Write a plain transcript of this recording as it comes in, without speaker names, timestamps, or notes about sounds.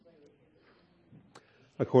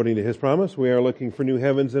According to his promise, we are looking for new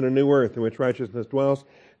heavens and a new earth in which righteousness dwells.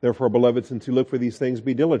 Therefore, beloved, since you look for these things,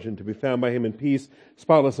 be diligent to be found by him in peace,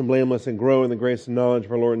 spotless and blameless, and grow in the grace and knowledge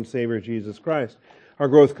of our Lord and Savior, Jesus Christ. Our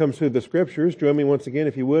growth comes through the Scriptures. Join me once again,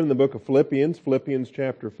 if you would, in the book of Philippians, Philippians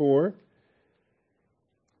chapter 4.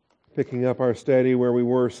 Picking up our study where we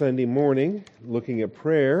were Sunday morning, looking at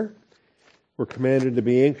prayer. We're commanded to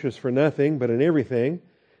be anxious for nothing, but in everything,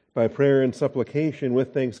 by prayer and supplication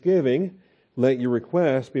with thanksgiving, let your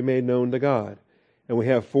requests be made known to God. And we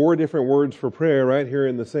have 4 different words for prayer right here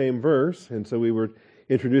in the same verse. And so we were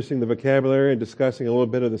introducing the vocabulary and discussing a little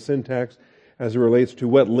bit of the syntax as it relates to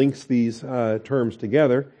what links these terms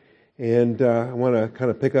together. And I want to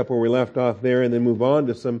kind of pick up where we left off there and then move on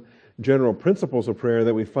to some general principles of prayer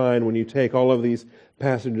that we find when you take all of these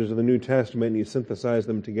passages of the New Testament and you synthesize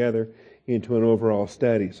them together into an overall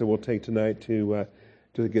study. So we'll take tonight to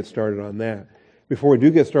get started on that. Before we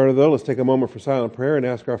do get started, though, let's take a moment for silent prayer and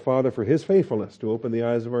ask our Father for His faithfulness to open the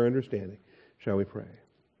eyes of our understanding. Shall we pray?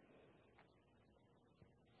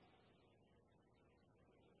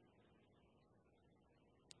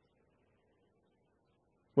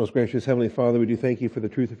 Most gracious Heavenly Father, we do thank you for the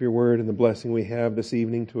truth of your word and the blessing we have this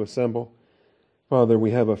evening to assemble. Father,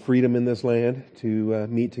 we have a freedom in this land to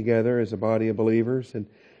meet together as a body of believers, and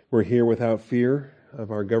we're here without fear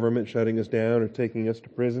of our government shutting us down or taking us to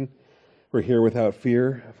prison. We're here without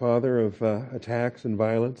fear, Father, of attacks and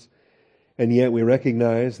violence. And yet we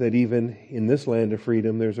recognize that even in this land of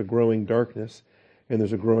freedom, there's a growing darkness and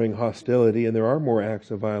there's a growing hostility, and there are more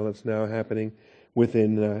acts of violence now happening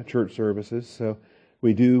within church services. So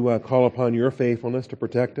we do call upon your faithfulness to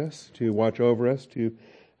protect us, to watch over us, to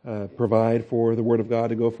provide for the Word of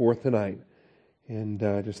God to go forth tonight. And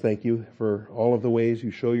just thank you for all of the ways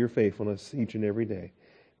you show your faithfulness each and every day.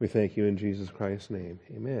 We thank you in Jesus Christ's name.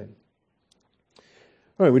 Amen.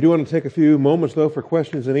 All right, we do want to take a few moments, though, for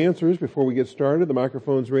questions and answers before we get started. The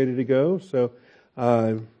microphone's ready to go. So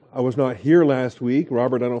I was not here last week.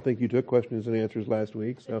 Robert, I don't think you took questions and answers last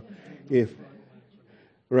week. So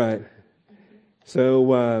right.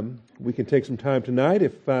 So we can take some time tonight.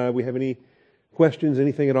 If we have any questions,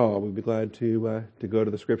 anything at all, we'd be glad to go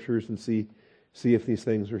to the Scriptures and see if these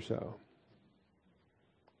things are so.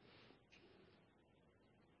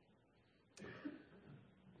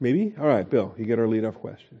 Maybe? All right, Bill, you get our lead-off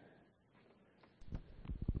question.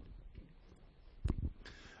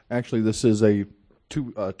 Actually, this is a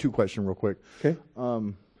two question real quick. Okay.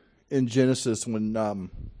 In Genesis, when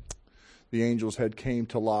the angels had came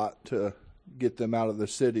to Lot to get them out of the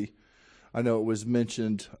city, I know it was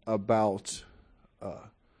mentioned about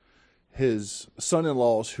his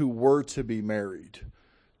son-in-laws who were to be married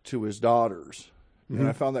to his daughters. Mm-hmm. And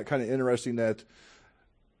I found that kind of interesting that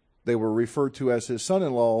they were referred to as his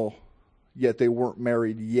son-in-law, yet they weren't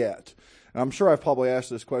married yet. And I'm sure I've probably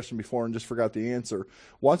asked this question before and just forgot the answer.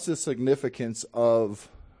 What's the significance of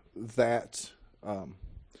that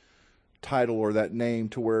title or that name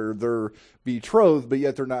to where they're betrothed, but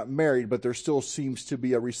yet they're not married, but there still seems to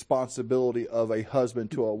be a responsibility of a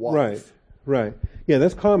husband to a wife? Right. Yeah,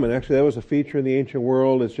 that's common. Actually, that was a feature in the ancient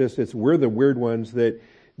world. It's we're the weird ones that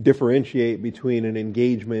differentiate between an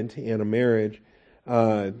engagement and a marriage.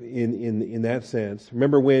 In that sense,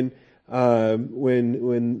 remember when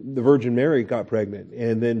the Virgin Mary got pregnant,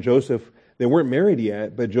 and then Joseph, they weren't married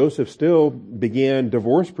yet, but Joseph still began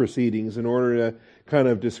divorce proceedings in order to kind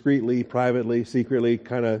of discreetly, privately, secretly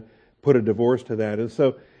kind of put a divorce to that. And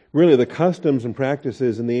so really the customs and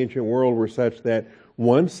practices in the ancient world were such that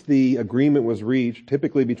once the agreement was reached,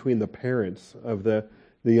 typically between the parents of the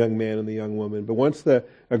young man and the young woman. But once the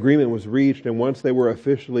agreement was reached and once they were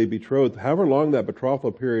officially betrothed, however long that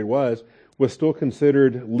betrothal period was still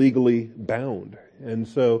considered legally bound. And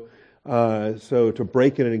so to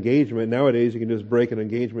break an engagement, nowadays you can just break an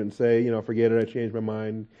engagement and say, forget it, I changed my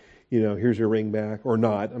mind, here's your ring back, or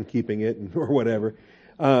not, I'm keeping it, or whatever.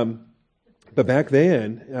 But back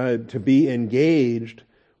then, to be engaged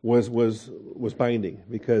was binding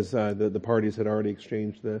because the parties had already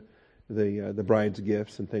exchanged the bride's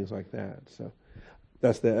gifts and things like that. So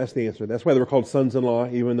that's the answer. That's why they were called sons-in-law,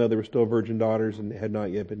 even though they were still virgin daughters and had not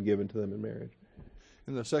yet been given to them in marriage.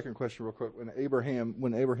 And the second question real quick, when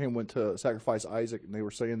Abraham went to sacrifice Isaac and they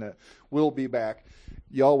were saying that we'll be back,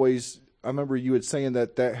 I remember you had saying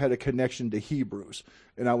that had a connection to Hebrews.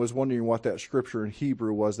 And I was wondering what that scripture in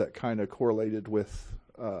Hebrew was that kind of correlated with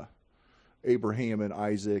Abraham and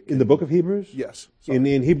Isaac. In the book of Hebrews? Yes. In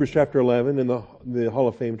Hebrews chapter 11, in the Hall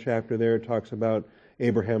of Fame chapter there, it talks about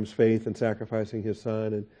Abraham's faith and sacrificing his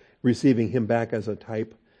son and receiving him back as a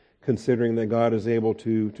type, considering that God is able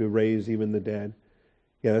to raise even the dead.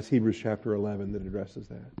 Yeah, that's Hebrews chapter 11 that addresses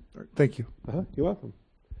that. All right, thank you. You're welcome.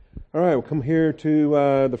 All right, we'll come here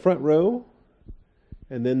to the front row,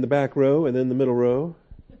 and then the back row, and then the middle row.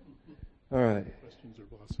 All right. Questions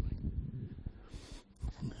are blossoming.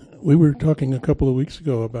 We were talking a couple of weeks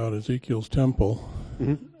ago about Ezekiel's temple,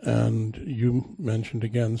 and you mentioned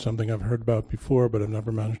again something I've heard about before, but I've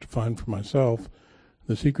never managed to find for myself,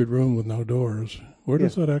 the secret room with no doors. Where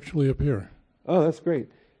does that actually appear? Oh, that's great.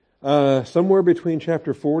 Somewhere between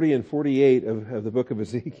chapter 40 and 48 of the book of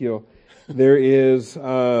Ezekiel, there is...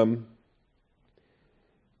 So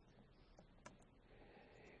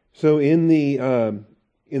in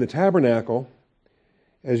the tabernacle,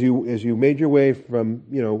 as you made your way from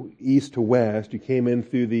east to west, you came in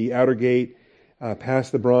through the outer gate,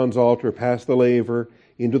 past the bronze altar, past the laver,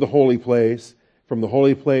 into the holy place, from the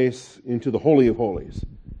holy place into the Holy of Holies.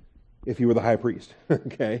 If you were the high priest,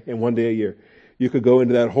 okay, and one day a year, you could go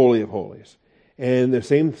into that Holy of Holies. And the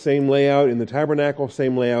same layout in the tabernacle,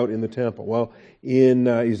 same layout in the temple. Well, in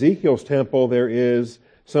Ezekiel's temple, there is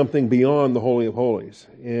something beyond the Holy of Holies,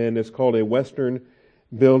 and it's called a western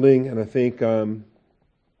building, and I think, if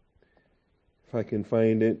I can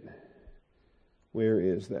find it, where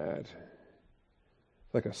is that?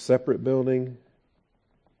 Like a separate building,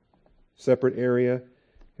 separate area.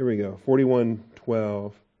 Here we go,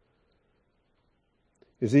 41:12.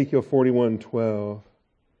 Ezekiel 41:12.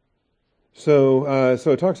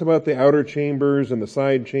 So it talks about the outer chambers and the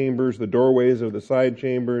side chambers, the doorways of the side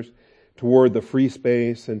chambers toward the free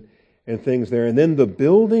space and things there. And then the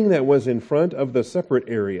building that was in front of the separate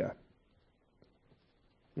area.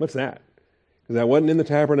 What's that? Because that wasn't in the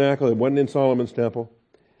tabernacle, it wasn't in Solomon's temple.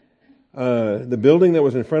 The building that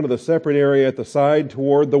was in front of the separate area at the side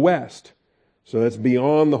toward the west. So that's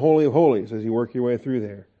beyond the Holy of Holies as you work your way through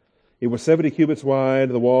there. It was 70 cubits wide.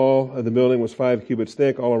 The wall of the building was 5 cubits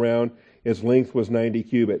thick all around. Its length was 90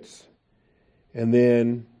 cubits. And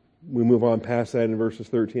then we move on past that in verses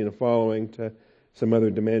 13 and following to some other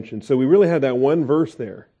dimensions. So we really had that one verse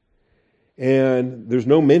there. And there's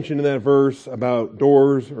no mention in that verse about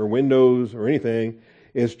doors or windows or anything.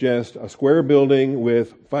 It's just a square building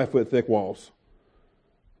with 5-foot thick walls.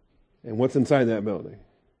 And what's inside that building?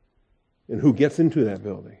 And who gets into that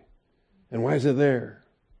building? And why is it there?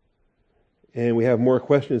 And we have more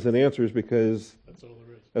questions than answers because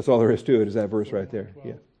that's all there is to it, is that verse right there. 12.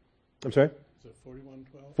 Yeah. I'm sorry? Is it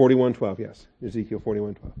 41:12? 41:12, yes. Ezekiel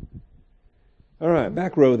 41:12. All right,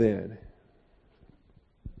 back row then.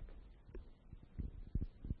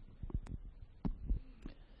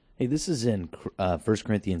 Hey, this is in 1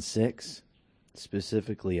 Corinthians 6,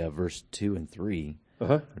 specifically verse 2 and 3.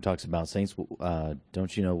 It talks about saints,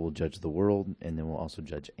 don't you know, will judge the world, and then we'll also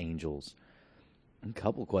judge angels. A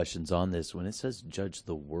couple questions on this. When it says judge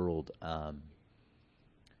the world,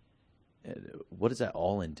 what does that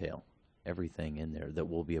all entail? Everything in there that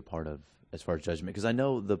will be a part of as far as judgment? Because I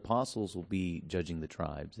know the apostles will be judging the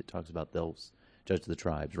tribes. It talks about they'll judge the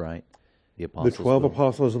tribes, right? The 12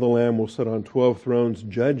 apostles of the Lamb will sit on 12 thrones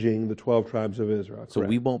judging the 12 tribes of Israel. So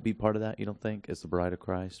we won't be part of that, you don't think, as the bride of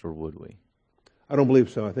Christ, or would we? I don't believe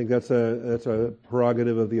so. I think that's a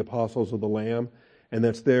prerogative of the apostles of the Lamb, and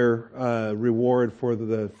that's their reward for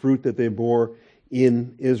the fruit that they bore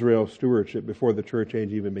in Israel's stewardship before the church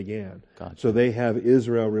age even began. Gotcha. So they have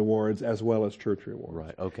Israel rewards as well as church rewards.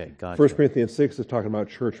 Right, okay, gotcha. 1 Corinthians 6 is talking about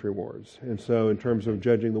church rewards. And so in terms of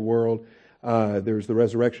judging the world, there's the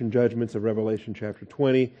resurrection judgments of Revelation chapter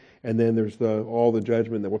 20, and then there's all the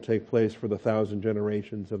judgment that will take place for the 1,000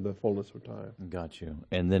 generations of the fullness of time. Got you.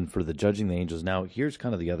 And then for the judging the angels, now here's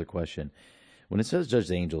kind of the other question. When it says judge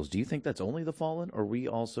the angels, do you think that's only the fallen, or are we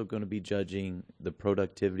also going to be judging the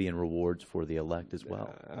productivity and rewards for the elect as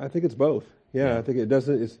well? I think it's both. Yeah. I think it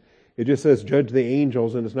doesn't. It just says judge the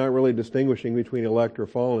angels, and it's not really distinguishing between elect or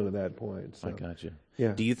fallen at that point. So. I got you.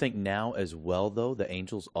 Yeah. Do you think now as well, though, the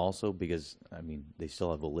angels also, because, I mean, they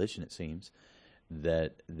still have volition, it seems,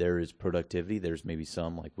 that there is productivity? There's maybe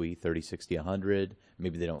some like 30, 60, 100.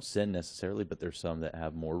 Maybe they don't sin necessarily, but there's some that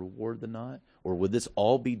have more reward than not. Or would this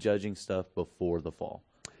all be judging stuff before the fall?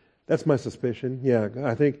 That's my suspicion. Yeah,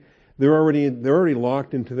 I think they're already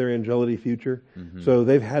locked into their angelity future. Mm-hmm. So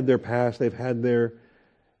they've had their past. They've had their.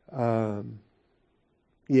 I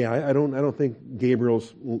don't think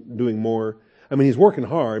Gabriel's doing more. I mean, he's working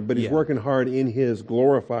hard, but he's working hard in his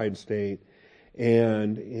glorified state.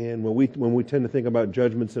 And when we tend to think about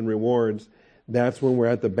judgments and rewards, that's when we're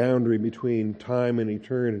at the boundary between time and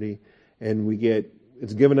eternity, and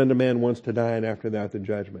it's given unto man once to die, and after that the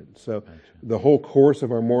judgment. So the whole course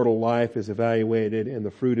of our mortal life is evaluated, and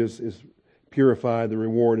the fruit is purified, the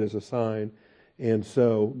reward is assigned. And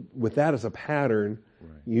so with that as a pattern,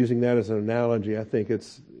 using that as an analogy, I think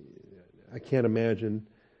I can't imagine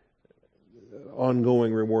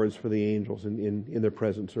ongoing rewards for the angels in their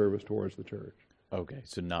present service towards the church. Okay,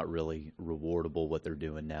 so not really rewardable what they're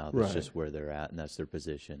doing now. That's Right. just where they're at, and that's their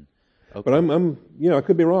position. Okay. But I'm I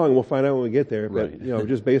could be wrong. We'll find out when we get there. But Right.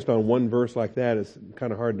 just based on one verse like that, it's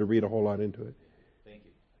kind of hard to read a whole lot into it. Thank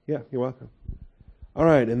you. Yeah, you're welcome. All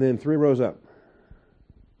right, and then 3 rows up.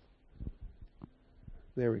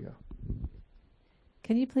 There we go.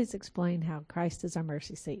 Can you please explain how Christ is our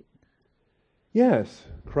mercy seat? Yes,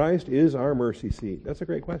 Christ is our mercy seat. That's a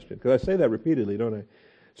great question, because I say that repeatedly, don't I?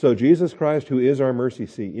 So Jesus Christ, who is our mercy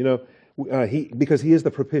seat, because he is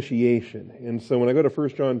the propitiation. And so when I go to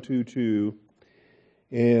 1 John 2:2,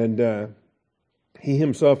 and he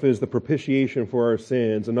himself is the propitiation for our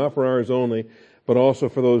sins, and not for ours only, but also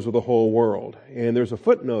for those of the whole world. And there's a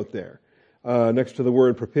footnote there next to the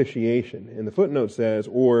word propitiation. And the footnote says,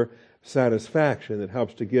 or satisfaction, that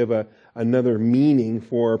helps to give another meaning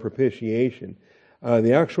for propitiation.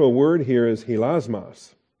 The actual word here is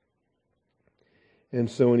hilasmos. And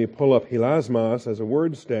so when you pull up hilasmos as a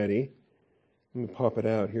word study, I'm going to pop it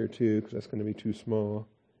out here too, because that's going to be too small.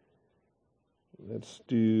 Let's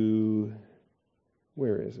do,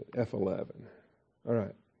 where is it? F11. All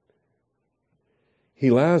right.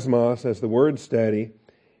 Hilasmos as the word study,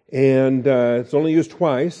 and it's only used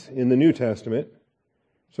twice in the New Testament.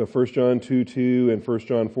 So 1 John 2:2 and 1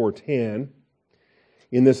 John 4:10.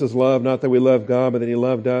 In this is love, not that we love God, but that He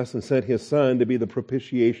loved us and sent His Son to be the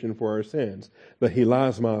propitiation for our sins, the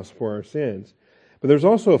hilasmos for our sins. But there's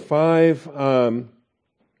also five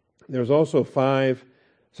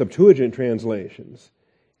Septuagint translations,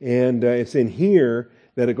 and it's in here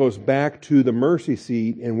that it goes back to the mercy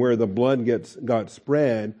seat and where the blood got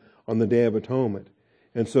spread on the Day of Atonement.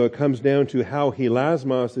 And so it comes down to how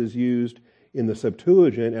hilasmos is used in the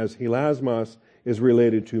Septuagint, as hilasmos is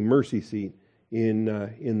related to mercy seat in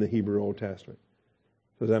the Hebrew Old Testament.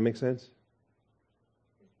 Does that make sense?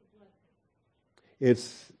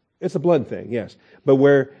 It's a blood thing, yes. But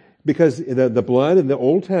because the blood in the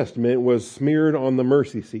Old Testament was smeared on the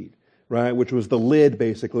mercy seat, right, which was the lid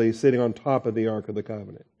basically sitting on top of the Ark of the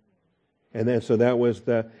Covenant, and then so that was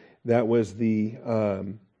the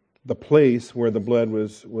place where the blood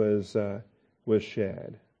was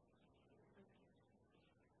shed.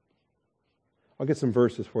 I'll get some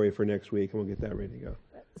verses for you for next week, and we'll get that ready to go.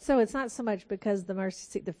 So it's not so much because the mercy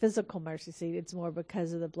seat, the physical mercy seat, it's more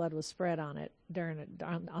because of the blood was spread on it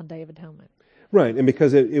on Day of Atonement. Right, and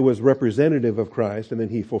because it was representative of Christ, and then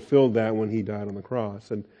He fulfilled that when He died on the cross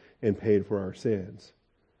and paid for our sins.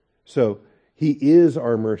 So He is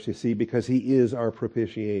our mercy seat because He is our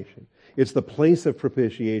propitiation. It's the place of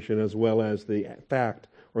propitiation as well as the fact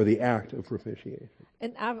or the act of propitiation.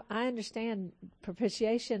 And I understand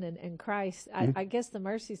propitiation and Christ. I guess the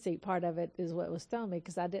mercy seat part of it is what was throwing me,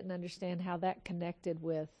 because I didn't understand how that connected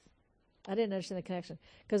with. I didn't understand the connection,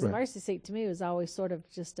 because the mercy seat to me was always sort of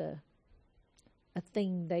just a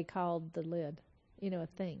thing they called the lid, a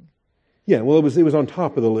thing. Yeah, well, it was on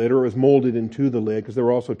top of the lid, or it was molded into the lid, because there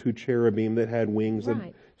were also 2 cherubim that had wings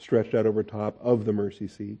that stretched out over top of the mercy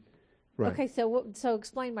seat. Right. Okay, so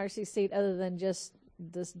explain mercy seat other than just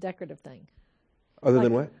this decorative thing. Other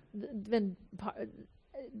than what? Than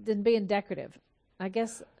being decorative, I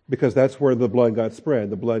guess. Because that's where the blood got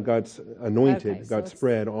spread. The blood got anointed, okay, so got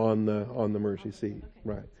spread on the mercy seat. Okay.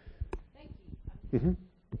 Right. Thank you. Mm-hmm.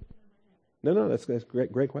 No, that's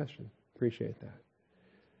great question. Appreciate that.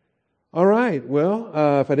 All right. Well,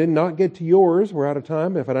 if I did not get to yours, we're out of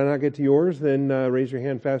time. If I did not get to yours, then raise your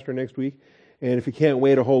hand faster next week. And if you can't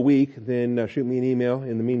wait a whole week, then shoot me an email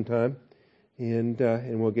in the meantime, and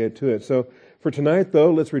we'll get to it. So for tonight,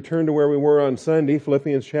 though, let's return to where we were on Sunday,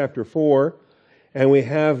 Philippians chapter 4, and we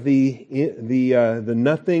have the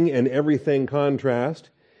nothing and everything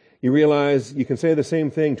contrast. You realize you can say the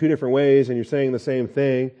same thing 2 different ways, and you're saying the same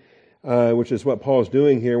thing, which is what Paul's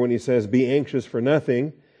doing here when he says, "Be anxious for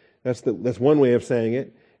nothing." That's one way of saying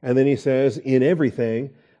it. And then he says, "In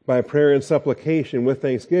everything, by prayer and supplication with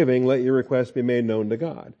thanksgiving, let your requests be made known to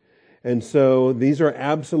God." And so these are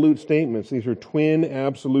absolute statements. These are twin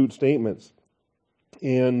absolute statements.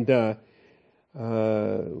 And where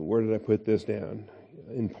did I put this down?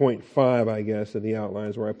 In point 5, I guess, of the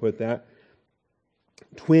outlines where I put that.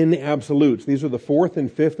 Twin absolutes. These are the 4th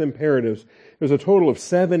and 5th imperatives. There's a total of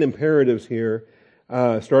 7 imperatives here,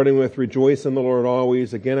 starting with rejoice in the Lord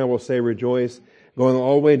always. Again, I will say rejoice. Going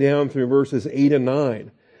all the way down through verses 8 and 9.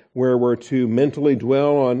 Where we're to mentally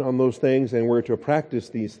dwell on those things and we're to practice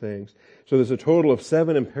these things. So there's a total of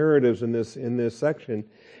 7 imperatives in this section.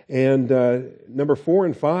 And number 4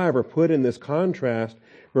 and 5 are put in this contrast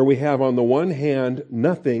where we have on the one hand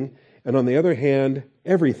nothing and on the other hand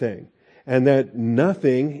everything. And that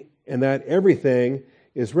nothing And that everything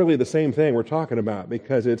is really the same thing we're talking about,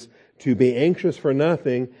 because it's to be anxious for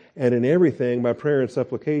nothing, and in everything by prayer and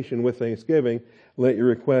supplication with thanksgiving, let your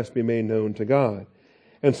requests be made known to God.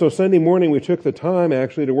 And so Sunday morning we took the time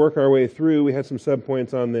actually to work our way through. We had some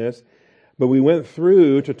subpoints on this, but we went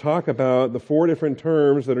through to talk about the 4 different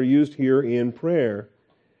terms that are used here in prayer.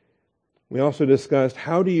 We also discussed,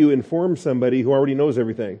 how do you inform somebody who already knows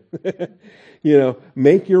everything?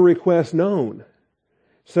 Make your request known.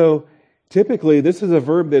 So typically, this is a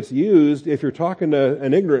verb that's used if you're talking to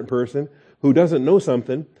an ignorant person who doesn't know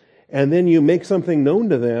something, and then you make something known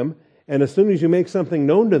to them, and as soon as you make something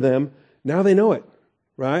known to them, now they know it,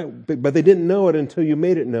 right? But they didn't know it until you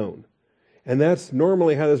made it known. And that's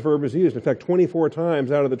normally how this verb is used. In fact, 24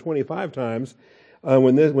 times out of the 25 times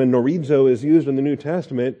when norizo is used in the New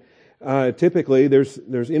Testament, typically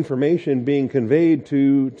there's information being conveyed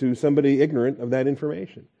to somebody ignorant of that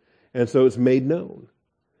information. And so it's made known.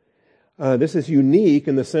 This is unique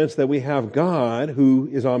in the sense that we have God who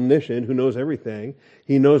is omniscient, who knows everything.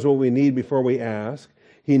 He knows what we need before we ask.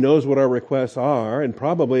 He knows what our requests are, and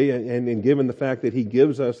probably, and given the fact that He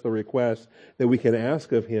gives us the requests that we can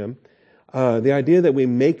ask of Him, the idea that we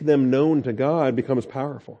make them known to God becomes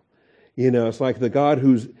powerful. It's like the God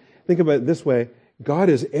who's, think about it this way, God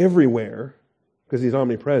is everywhere because He's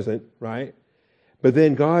omnipresent, right? But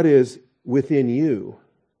then God is within you,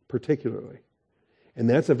 particularly. And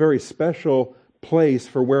that's a very special place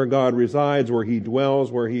for where God resides, where He dwells,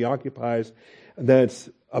 where He occupies. That's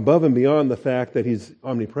above and beyond the fact that He's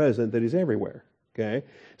omnipresent, that He's everywhere. Okay?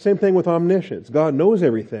 Same thing with omniscience. God knows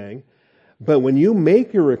everything, but when you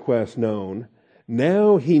make your request known,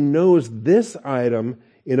 now He knows this item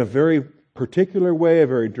in a very particular way, a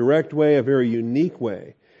very direct way, a very unique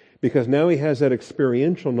way. Because now He has that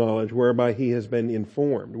experiential knowledge whereby He has been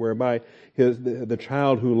informed, whereby the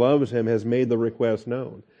child who loves Him has made the request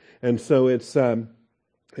known. And so it's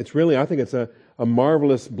really, I think it's a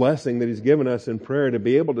marvelous blessing that He's given us in prayer to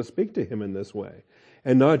be able to speak to Him in this way.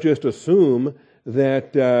 And not just assume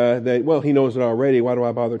that well, He knows it already, why do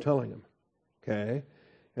I bother telling Him? Okay?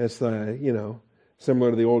 It's,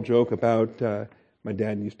 similar to the old joke about, my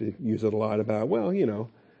dad used to use it a lot about, well,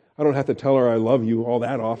 I don't have to tell her I love you all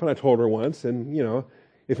that often. I told her once, and,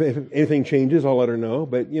 if anything changes, I'll let her know.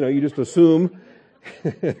 But, you just assume,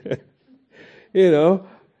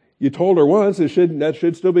 you told her once, that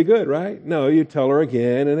should still be good, right? No, you tell her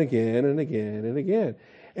again and again and again and again.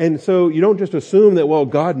 And so you don't just assume that, well,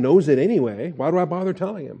 God knows it anyway. Why do I bother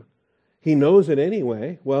telling Him? He knows it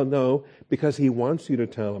anyway. Well, no, because He wants you to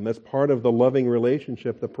tell Him. That's part of the loving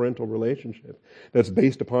relationship, the parental relationship, that's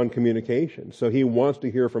based upon communication. So He wants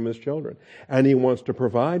to hear from His children, and He wants to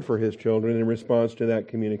provide for His children in response to that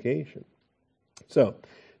communication. So,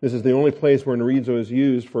 this is the only place where norizo is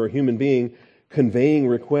used for a human being conveying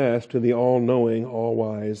requests to the all-knowing,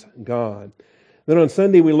 all-wise God. Then on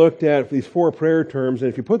Sunday we looked at these 4 prayer terms, and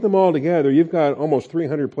if you put them all together, you've got almost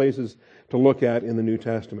 300 places to look at in the New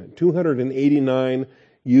Testament. 289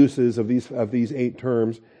 uses of these 8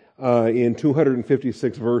 terms in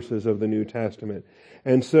 256 verses of the New Testament.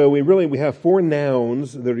 And so we have 4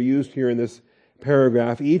 nouns that are used here in this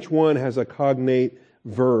paragraph. Each one has a cognate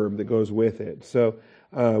verb that goes with it. So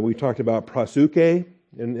we talked about prasuke,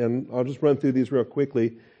 and I'll just run through these real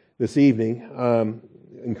quickly this evening.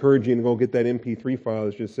 Encouraging to go get that MP3 file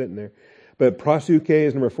that's just sitting there. But prasuke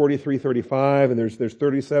is number 4335, and there's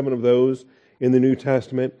 37 of those in the New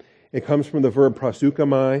Testament. It comes from the verb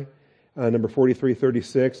prasukamai, number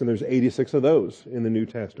 4336, and there's 86 of those in the New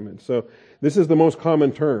Testament. So this is the most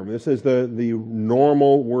common term. This is the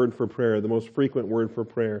normal word for prayer, the most frequent word for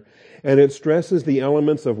prayer. And it stresses the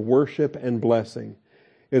elements of worship and blessing.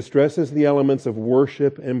 It stresses the elements of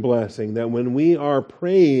worship and blessing, that when we are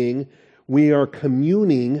praying, we are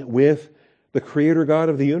communing with the Creator God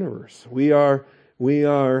of the universe. We are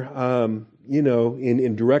in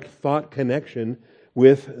direct thought connection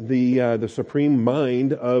with the supreme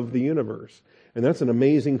mind of the universe, and that's an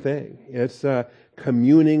amazing thing. It's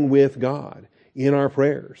communing with God in our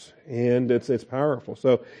prayers, and it's powerful.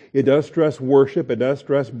 So it does stress worship. It does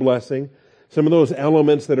stress blessing. Some of those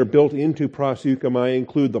elements that are built into prasukamai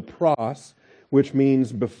include the pros, which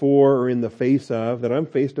means before or in the face of, that I'm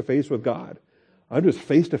face to face with God. I'm just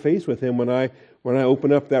face to face with Him when I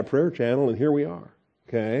open up that prayer channel, and here we are.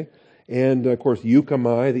 Okay? And of course,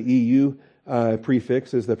 eukamai, the EU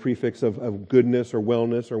prefix, is the prefix of goodness or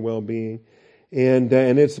wellness or well-being. And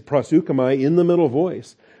it's prasukamai, in the middle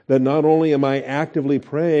voice, that not only am I actively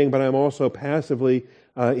praying, but I'm also passively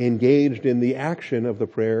engaged in the action of the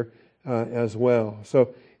prayer as well.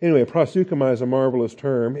 So anyway, prasukamai is a marvelous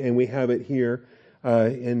term, and we have it here.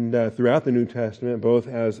 throughout the New Testament, both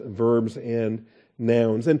as verbs and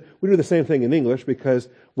nouns. And we do the same thing in English, because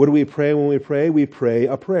what do we pray when we pray? We pray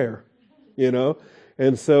a prayer,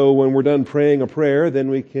 And so when we're done praying a prayer, then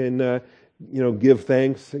we can, give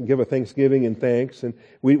thanks, give a thanksgiving and thanks. And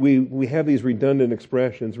we have these redundant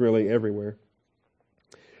expressions really everywhere.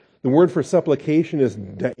 The word for supplication is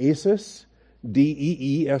deesis,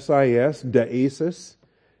 D-E-E-S-I-S, deesis.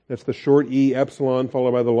 That's the short E, epsilon,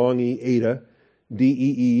 followed by the long E, eta,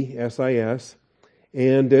 D-E-E-S-I-S.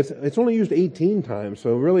 And it's only used 18 times,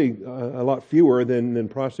 so really a lot fewer than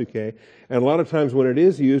prosuke. And a lot of times when it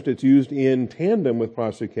is used, it's used in tandem with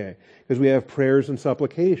prosuke, because we have prayers and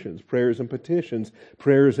supplications, prayers and petitions,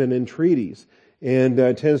 prayers and entreaties. And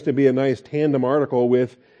it tends to be a nice tandem article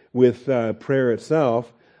with prayer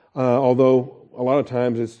itself, although a lot of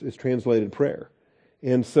times it's translated prayer.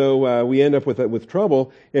 And so we end up with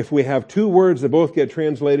trouble if we have two words that both get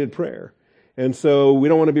translated prayer. And so we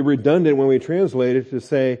don't want to be redundant when we translate it to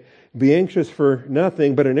say, be anxious for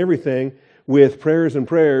nothing, but in everything with prayers and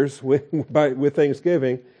prayers, with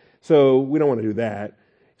thanksgiving. So we don't want to do that.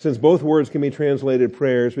 Since both words can be translated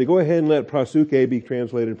prayers, we go ahead and let prosuke be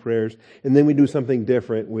translated prayers, and then we do something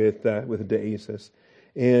different with deesis.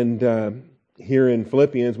 And here in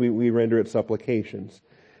Philippians, we render it supplications.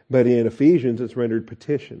 But in Ephesians, it's rendered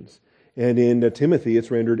petitions. And in Timothy,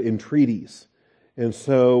 it's rendered entreaties. And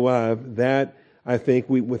so that, I think,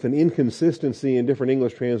 with an inconsistency in different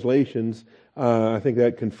English translations, I think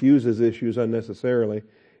that confuses issues unnecessarily,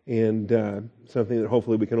 and something that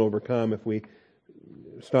hopefully we can overcome if we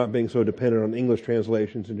stop being so dependent on English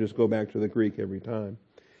translations and just go back to the Greek every time.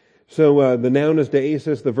 So the noun is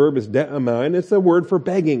deesis, the verb is deamai, and it's a word for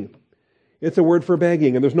begging. It's a word for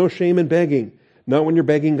begging, and there's no shame in begging. Not when you're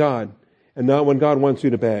begging God, and not when God wants you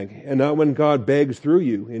to beg, and not when God begs through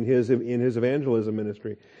you in His evangelism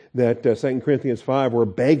ministry. That 2 Corinthians 5, we're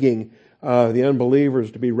begging the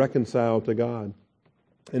unbelievers to be reconciled to God.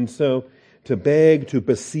 And so to beg, to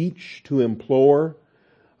beseech, to implore,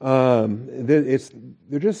 they're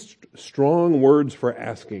just strong words for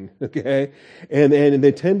asking, okay? And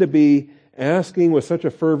they tend to be asking with such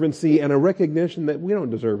a fervency and a recognition that we don't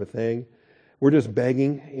deserve a thing. We're just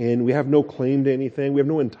begging, and we have no claim to anything. We have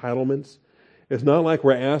no entitlements. It's not like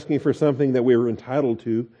we're asking for something that we're entitled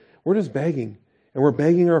to. We're just begging. And we're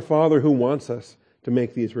begging our Father who wants us to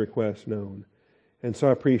make these requests known. And so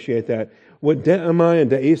I appreciate that. What deamai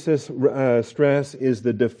and deesis stress is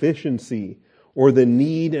the deficiency or the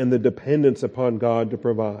need and the dependence upon God to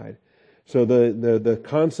provide. So the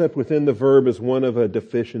concept within the verb is one of a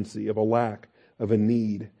deficiency, of a lack, of a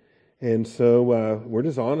need. And so we're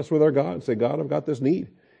just honest with our God and say, God, I've got this need,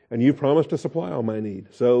 and you promised to supply all my need.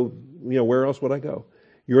 So, where else would I go?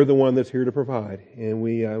 You're the one that's here to provide, and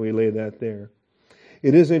we lay that there.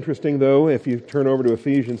 It is interesting, though, if you turn over to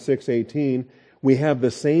Ephesians 6:18, we have the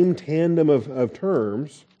same tandem of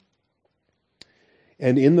terms,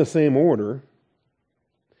 and in the same order.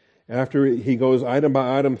 After he goes item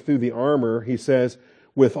by item through the armor, he says,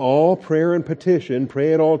 with all prayer and petition,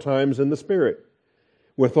 pray at all times in the Spirit.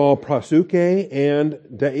 With all prosuke and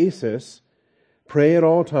deesis, pray at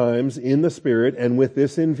all times in the Spirit, and with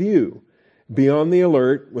this in view, be on the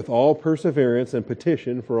alert with all perseverance and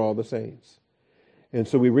petition for all the saints. And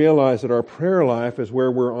so we realize that our prayer life is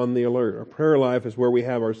where we're on the alert. Our prayer life is where we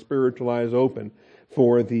have our spiritual eyes open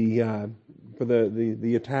for the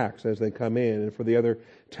attacks as they come in, and for the other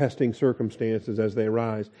testing circumstances as they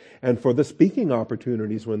arise, and for the speaking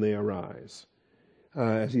opportunities when they arise.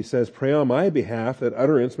 As he says, pray on my behalf that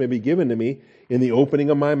utterance may be given to me in the opening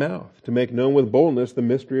of my mouth, to make known with boldness the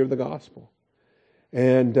mystery of the gospel.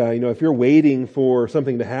 And, if you're waiting for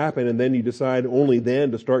something to happen and then you decide only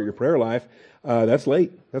then to start your prayer life, that's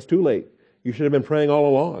late. That's too late. You should have been praying all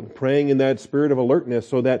along, praying in that spirit of alertness,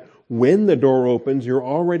 so that when the door opens, you're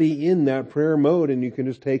already in that prayer mode and you can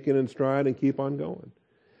just take it in stride and keep on going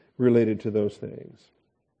related to those things.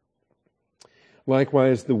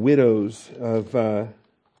 Likewise, the widows of 1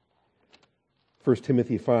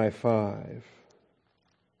 Timothy 5:5,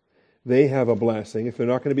 they have a blessing. If they're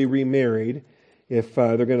not going to be remarried, if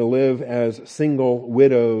they're going to live as single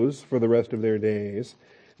widows for the rest of their days,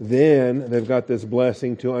 then they've got this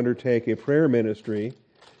blessing to undertake a prayer ministry.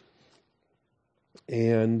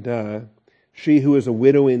 And she who is a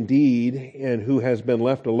widow indeed and who has been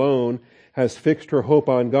left alone has fixed her hope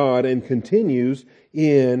on God and continues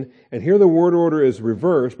in, and here the word order is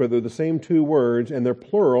reversed, but they're the same two words, and they're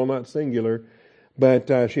plural, not singular, but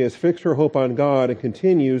she has fixed her hope on God and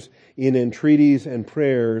continues in entreaties and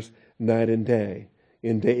prayers night and day.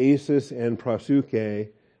 In deesis and prosuke,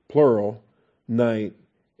 plural, night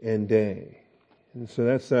and day. And so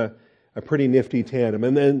that's a pretty nifty tandem.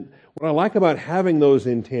 And then what I like about having those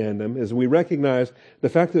in tandem is we recognize the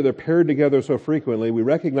fact that they're paired together so frequently, we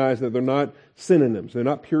recognize that they're not synonyms. They're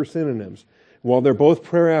not pure synonyms. While they're both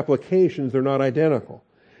prayer applications, they're not identical.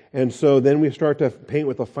 And so then we start to paint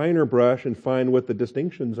with a finer brush and find what the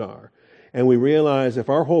distinctions are. And we realize if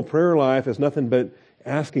our whole prayer life is nothing but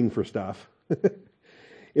asking for stuff,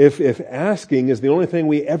 if asking is the only thing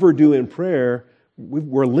we ever do in prayer,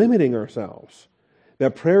 we're limiting ourselves.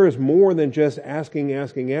 That prayer is more than just asking,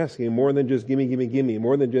 more than just gimme,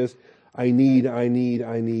 more than just I need.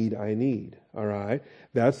 All right?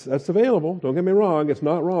 That's available. Don't get me wrong. It's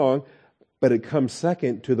not wrong. But it comes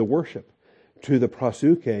second to the worship, to the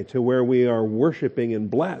prasuke, to where we are worshiping and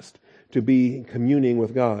blessed to be communing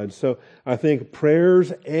with God. So I think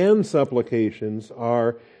prayers and supplications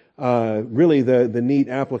are really the neat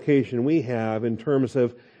application we have in terms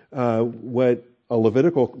of what a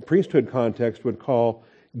Levitical priesthood context would call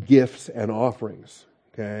gifts and offerings.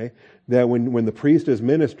 Okay? That when the priest is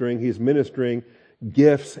ministering, he's ministering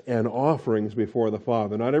gifts and offerings before the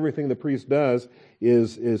Father. Not everything the priest does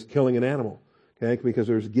is killing an animal. Okay? Because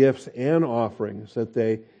there's gifts and offerings that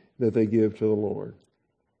they give to the Lord.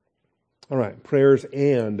 All right, prayers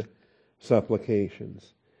and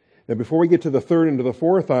supplications. Now, before we get to the third and to the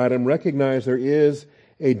fourth item, recognize there is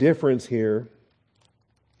a difference here.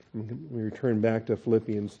 We return back to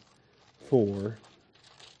Philippians 4.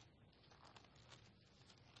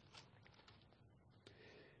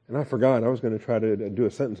 And I forgot, I was going to try to do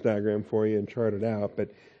a sentence diagram for you and chart it out, but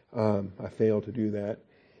I failed to do that.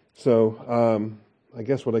 So I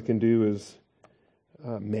guess what I can do is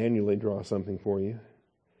manually draw something for you.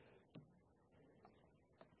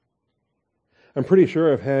 I'm pretty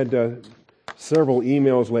sure I've had several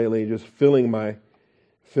emails lately just filling my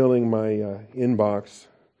inbox,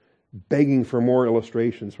 begging for more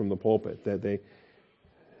illustrations from the pulpit. That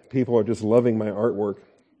people are just loving my artwork.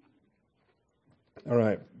 All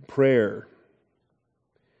right, prayer,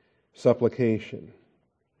 supplication.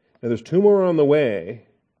 Now there's two more on the way,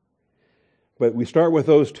 but we start with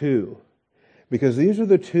those two because these are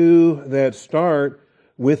the two that start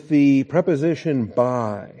with the preposition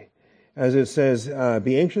by. As it says,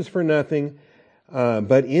 be anxious for nothing,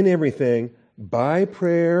 but in everything, by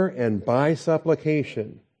prayer and by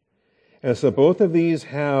supplication. And so both of these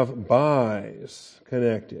have bys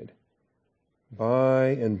connected. By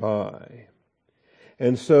and by.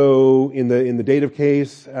 And so in the dative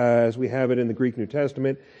case, as we have it in the Greek New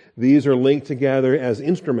Testament, these are linked together as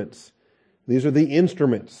instruments. These are the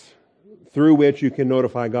instruments through which you can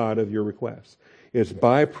notify God of your requests. It's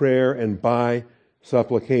by prayer and by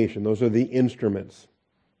supplication. Those are the instruments.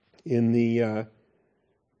 In the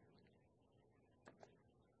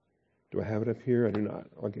do I have it up here? I do not.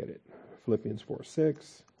 I'll get it. Philippians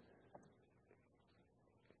 4:6.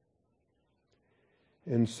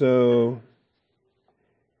 And so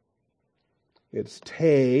it's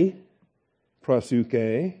te,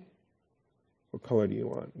 prasuke. What color do you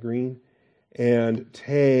want? Green. And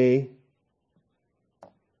te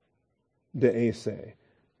deese.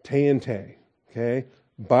 Te and te. Okay?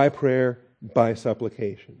 By prayer, by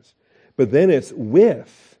supplications. But then it's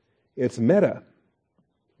with. It's meta.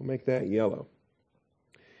 We'll make that yellow.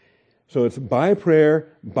 So it's by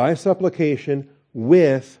prayer, by supplication,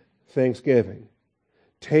 with thanksgiving.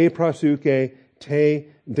 Te prasuke, te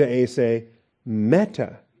deese,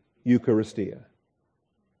 meta Eucharistia.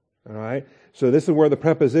 All right? So this is where the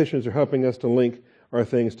prepositions are helping us to link our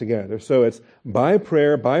things together. So it's by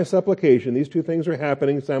prayer, by supplication. These two things are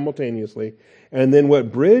happening simultaneously. And then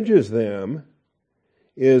what bridges them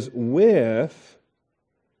is with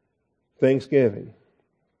thanksgiving.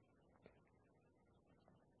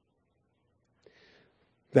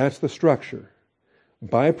 That's the structure.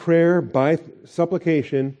 By prayer, by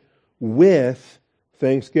supplication, with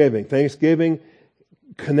thanksgiving. Thanksgiving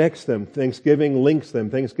connects them. Thanksgiving links them.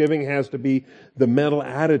 Thanksgiving has to be the mental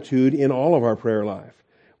attitude in all of our prayer life.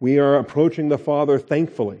 We are approaching the Father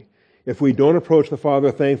thankfully. If we don't approach the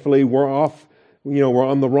Father thankfully, we're we're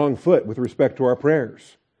on the wrong foot with respect to our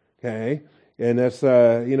prayers. Okay? And that's,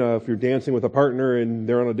 if you're dancing with a partner and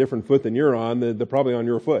they're on a different foot than you're on, they're probably on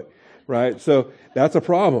your foot. Right? So that's a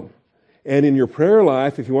problem. And in your prayer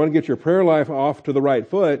life, if you want to get your prayer life off to the right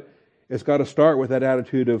foot, it's got to start with that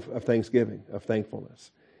attitude of thanksgiving, of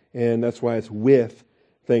thankfulness. And that's why it's with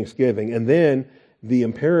thanksgiving. And then the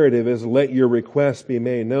imperative is let your requests be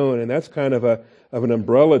made known. And that's kind of an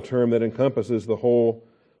umbrella term that encompasses the whole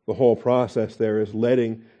process there, is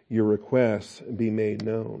letting your requests be made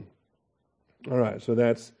known. All right, so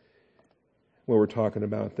that's what we're talking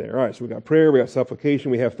about there. All right, so we got prayer, we got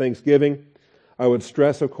supplication, we have thanksgiving. I would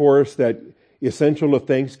stress, of course, that essential of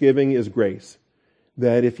thanksgiving is grace.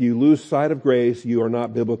 That if you lose sight of grace, you are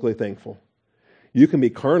not biblically thankful. You can be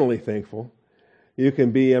carnally thankful. You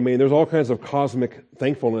can be, there's all kinds of cosmic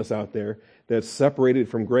thankfulness out there that's separated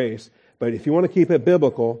from grace. But if you want to keep it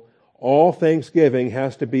biblical, all thanksgiving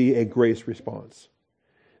has to be a grace response.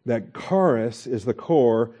 That charis is the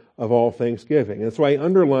core of all thanksgiving. That's why I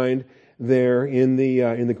underlined there in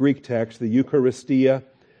the Greek text, the Eucharistia.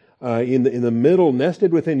 In the middle,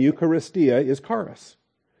 nested within Eucharistia, is charis.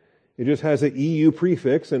 It just has an EU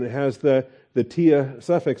prefix, and it has the tia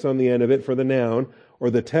suffix on the end of it for the noun, or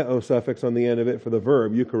the teo suffix on the end of it for the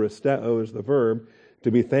verb. Eucharisteo is the verb, to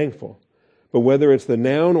be thankful. But whether it's the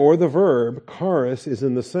noun or the verb, charis is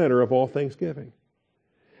in the center of all thanksgiving.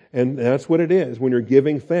 And that's what it is when you're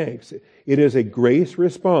giving thanks. It is a grace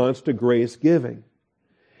response to grace giving.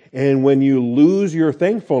 And when you lose your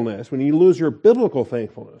thankfulness, when you lose your biblical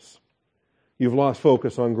thankfulness, you've lost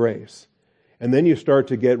focus on grace. And then you start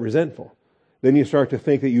to get resentful. Then you start to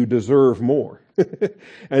think that you deserve more.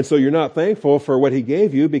 And so you're not thankful for what He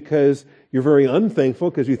gave you because you're very unthankful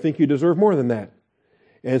because you think you deserve more than that.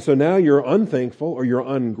 And so now you're unthankful or you're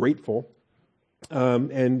ungrateful,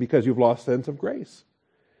 and because you've lost sense of grace.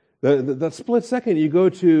 The split second you go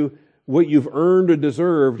to what you've earned or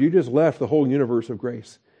deserved, you just left the whole universe of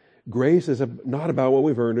grace. Grace is not about what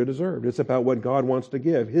we've earned or deserved. It's about what God wants to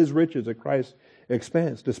give. His riches at Christ's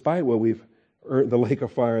expense, despite what we've earned, the lake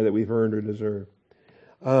of fire that we've earned or deserved.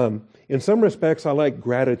 In some respects, I like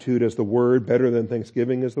gratitude as the word better than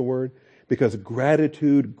thanksgiving as the word, because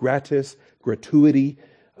gratitude, gratis, gratuity,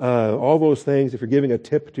 all those things, if you're giving a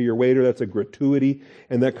tip to your waiter, that's a gratuity,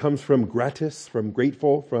 and that comes from gratis, from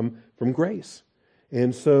grateful, from grace.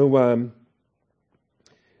 And so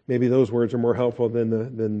maybe those words are more helpful than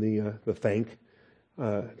the thank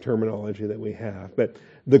terminology that we have. But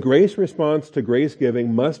the grace response to grace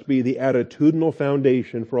giving must be the attitudinal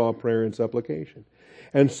foundation for all prayer and supplication.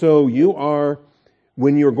 And so you are,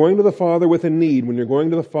 when you're going to the Father with a need, when you're going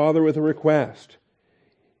to the Father with a request,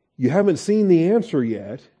 you haven't seen the answer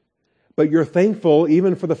yet, but you're thankful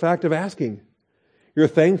even for the fact of asking. You're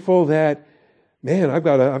thankful that, man, I've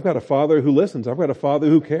got a Father who listens. I've got a Father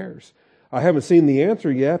who cares. I haven't seen the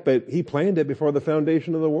answer yet, but He planned it before the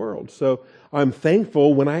foundation of the world. So I'm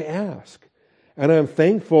thankful when I ask. And I'm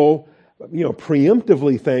thankful,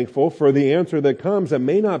 preemptively thankful for the answer that comes that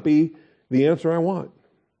may not be the answer I want.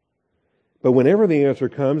 But whenever the answer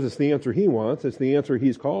comes, it's the answer He wants. It's the answer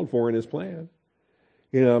He's called for in His plan.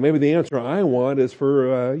 Maybe the answer I want is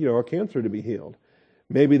for, a cancer to be healed.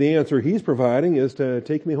 Maybe the answer He's providing is to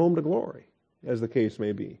take me home to glory, as the case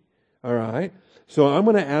may be. All right? So I'm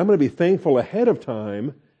going to be thankful ahead of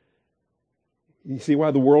time. You see why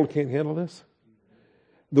the world can't handle this?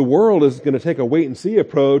 The world is going to take a wait and see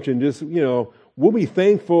approach and just, we'll be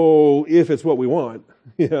thankful if it's what we want.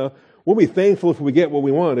 We'll be thankful if we get what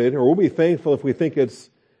we wanted, or we'll be thankful if we think it's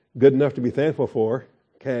good enough to be thankful for.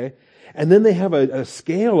 Okay? And then they have a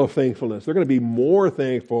scale of thankfulness. They're going to be more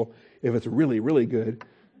thankful if it's really, really good.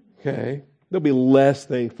 Okay? They'll be less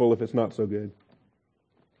thankful if it's not so good.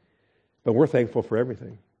 But we're thankful for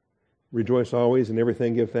everything. Rejoice always, in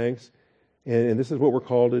everything give thanks. And this is what we're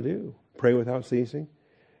called to do. Pray without ceasing.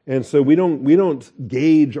 And so we don't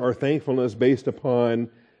gauge our thankfulness based upon,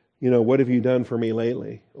 what have you done for me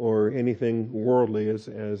lately, or anything worldly as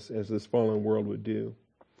this fallen world would do.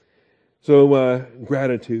 So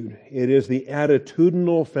gratitude, it is the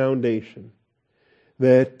attitudinal foundation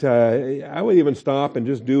that I would even stop and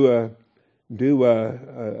just do a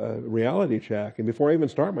reality check. And before I even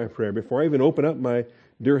start my prayer, before I even open up my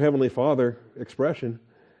Dear Heavenly Father expression,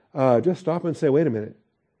 just stop and say, wait a minute.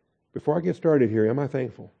 Before I get started here, am I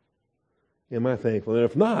thankful? Am I thankful? And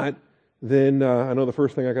if not, then I know the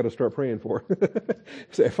first thing I got to start praying for.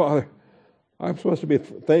 Say, Father, I'm supposed to be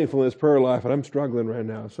thankful in this prayer life, and I'm struggling right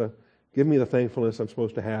now. So give me the thankfulness I'm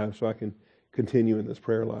supposed to have, so I can continue in this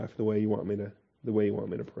prayer life the way you want me to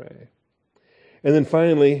pray. And then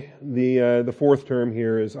finally, the fourth term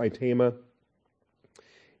here is itema.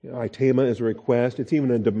 Itema is a request. It's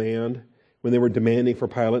even a demand. When they were demanding for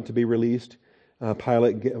Pilate to be released,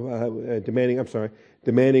 demanding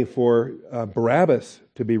for Barabbas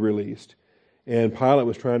to be released. And Pilate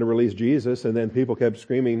was trying to release Jesus, and then people kept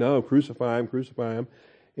screaming, no, crucify him, crucify him.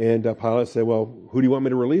 And Pilate said, well, who do you want me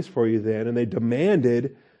to release for you then? And they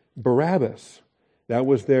demanded Barabbas. That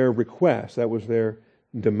was their request. That was their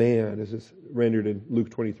demand, as it's rendered in Luke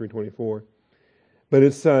 23:24. But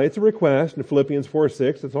it's a request in Philippians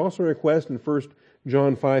 4:6. It's also a request in 1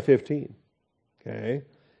 John 5:15. Okay?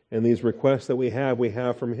 And these requests that we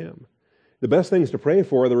have from Him. The best things to pray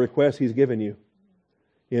for are the requests He's given you.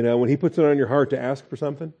 When He puts it on your heart to ask for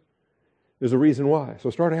something, There's a reason why. So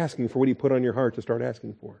start asking for what He put on your heart to start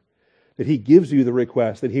asking for. That He gives you the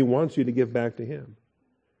request, that He wants you to give back to Him.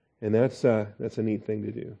 And that's a neat thing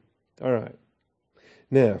to do. All right.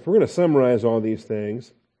 Now, if we're going to summarize all these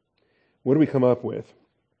things, what do we come up with?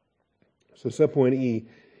 So subpoint E,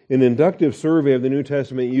 an inductive survey of the New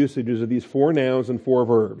Testament usages of these 4 nouns and 4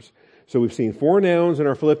 verbs. So we've seen 4 nouns in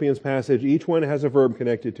our Philippians passage. Each one has a verb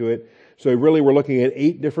connected to it. So really we're looking at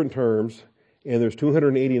 8 different terms, and there's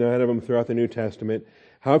 289 of them throughout the New Testament.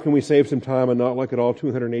 How can we save some time and not look at all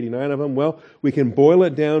 289 of them? Well, we can boil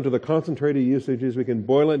it down to the concentrated usages. We can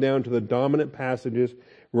boil it down to the dominant passages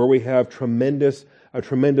where we have a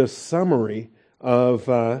tremendous summary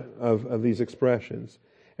of these expressions.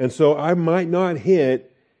 And so I might not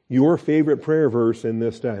hit your favorite prayer verse in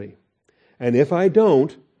this study. And if I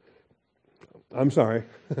don't, I'm sorry,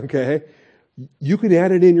 okay? You can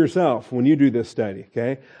add it in yourself when you do this study,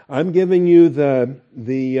 okay? I'm giving you the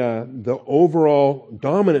overall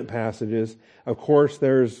dominant passages. Of course,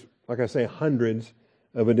 there's, like I say, hundreds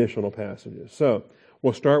of additional passages. So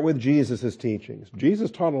we'll start with Jesus' teachings.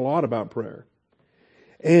 Jesus taught a lot about prayer.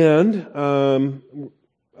 And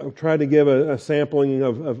I've tried to give a sampling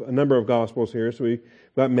of a number of Gospels here. So we've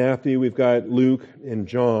got Matthew, we've got Luke, and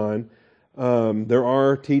John. There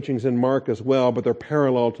are teachings in Mark as well, but they're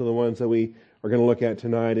parallel to the ones that we are going to look at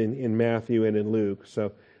tonight in Matthew and in Luke.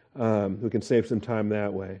 So we can save some time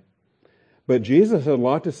that way. But Jesus had a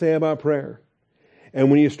lot to say about prayer. And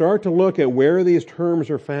when you start to look at where these terms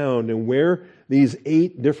are found and where these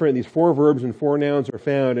 4 verbs and 4 nouns are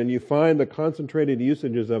found, and you find the concentrated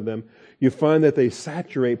usages of them, you find that they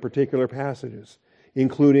saturate particular passages,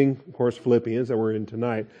 including, of course, Philippians that we're in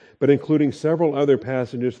tonight, but including several other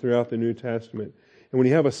passages throughout the New Testament. And when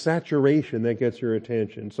you have a saturation, that gets your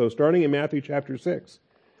attention. So starting in Matthew chapter 6.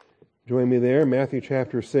 Join me there, Matthew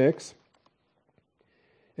chapter 6.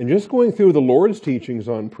 And just going through the Lord's teachings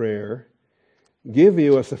on prayer, give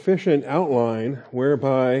you a sufficient outline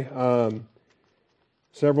whereby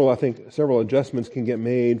several adjustments can get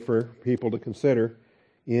made for people to consider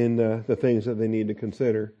in the things that they need to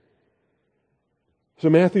consider. So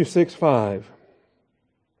Matthew 6:5.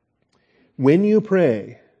 When you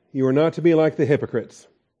pray, you are not to be like the hypocrites,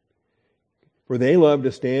 for they love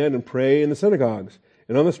to stand and pray in the synagogues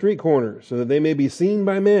and on the street corners, so that they may be seen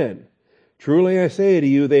by men. Truly I say to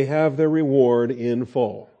you, they have their reward in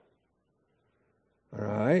full. All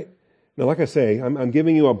right? Now, like I say, I'm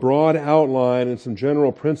giving you a broad outline and some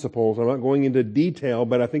general principles. I'm not going into detail,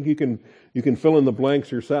 but I think you can fill in the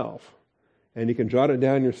blanks yourself. And you can jot it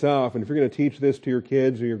down yourself. And if you're going to teach this to your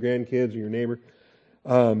kids or your grandkids or your neighbor,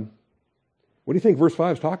 what do you think verse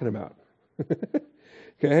 5 is talking about?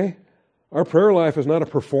 Okay? Our prayer life is not a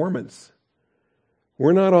performance.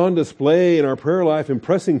 We're not on display in our prayer life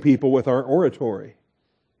impressing people with our oratory.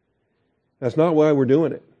 That's not why we're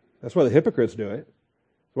doing it. That's why the hypocrites do it.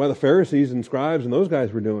 That's why the Pharisees and scribes and those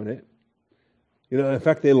guys were doing it. You know, in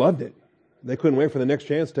fact, they loved it. They couldn't wait for the next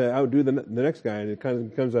chance to outdo the next guy, and it kind of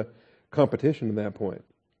becomes a competition at that point.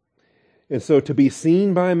 And so to be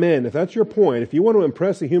seen by men, if that's your point, if you want to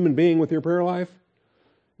impress a human being with your prayer life,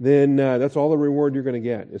 then that's all the reward you're going to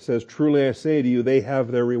get. It says, truly I say to you, they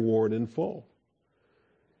have their reward in full.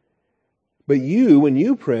 But you, when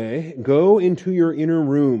you pray, go into your inner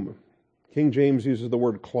room. King James uses the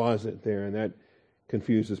word closet there, and that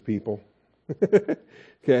confuses people.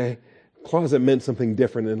 Okay? Closet meant something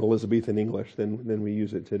different in Elizabethan English than we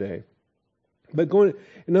use it today. But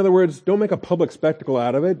in other words, don't make a public spectacle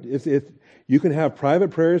out of it. You can have private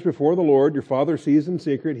prayers before the Lord. Your Father sees in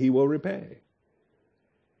secret, He will repay.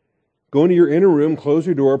 Go into your inner room, close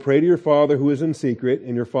your door, pray to your Father who is in secret,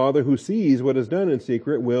 and your Father who sees what is done in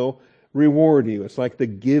secret will reward you. It's like the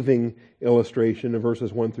giving illustration of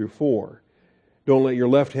verses 1 through 4. Don't let your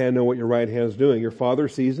left hand know what your right hand is doing. Your Father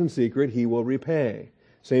sees in secret, He will repay.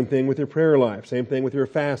 Same thing with your prayer life. Same thing with your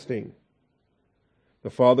fasting. The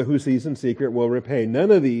Father who sees in secret will repay. None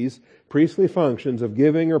of these priestly functions of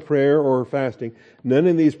giving or prayer or fasting, none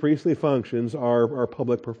of these priestly functions are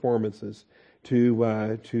public performances to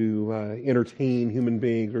entertain human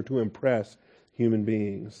beings or to impress human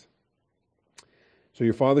beings. So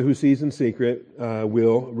your Father who sees in secret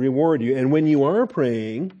will reward you. And when you are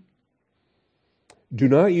praying, do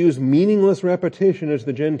not use meaningless repetition as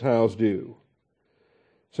the Gentiles do.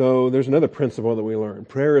 So there's another principle that we learn.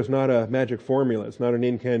 Prayer is not a magic formula. It's not an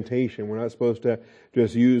incantation. We're not supposed to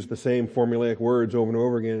just use the same formulaic words over and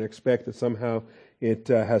over again and expect that somehow it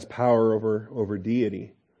has power over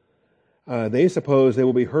deity. They suppose they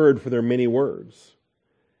will be heard for their many words.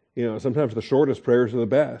 You know, sometimes the shortest prayers are the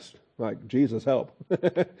best, like, Jesus, help.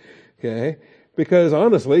 Okay? Because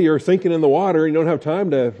honestly, you're sinking in the water and you don't have time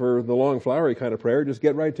for the long flowery kind of prayer. Just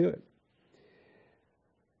get right to it.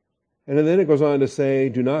 And then it goes on to say,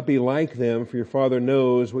 do not be like them, for your Father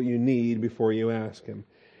knows what you need before you ask Him.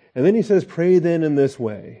 And then He says, pray then in this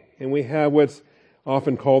way. And we have what's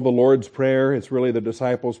often called the Lord's Prayer. It's really the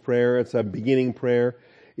disciples' prayer. It's a beginning prayer.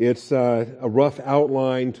 It's a rough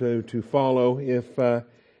outline to follow if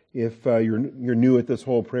you're new at this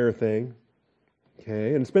whole prayer thing.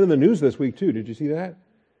 Okay, and it's been in the news this week too. Did you see that?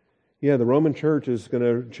 Yeah, the Roman Church is going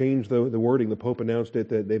to change the wording. The Pope announced it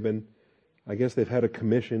that they've had a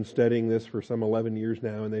commission studying this for some 11 years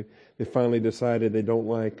now, and they finally decided they don't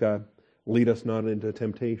like lead us not into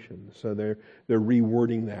temptation. So they're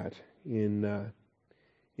rewording that in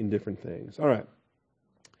different things. All right.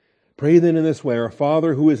 Pray then in this way, our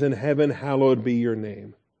Father who is in heaven, hallowed be your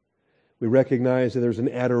name. We recognize that there's an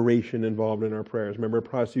adoration involved in our prayers. Remember,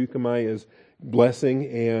 proseuchomai is blessing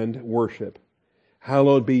and worship.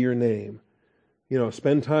 Hallowed be your name.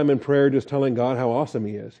 Spend time in prayer just telling God how awesome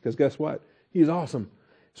He is. Because guess what? He's awesome.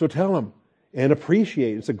 So tell Him and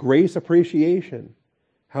appreciate. It's a grace appreciation.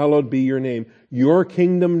 Hallowed be your name. Your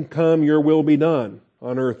kingdom come, your will be done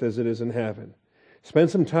on earth as it is in heaven.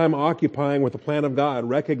 Spend some time occupying with the plan of God,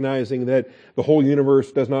 recognizing that the whole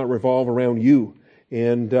universe does not revolve around you.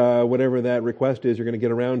 And whatever that request is, you're going to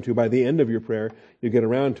get around to by the end of your prayer. You get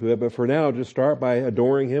around to it. But for now, just start by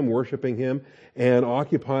adoring Him, worshiping Him, and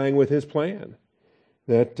occupying with His plan.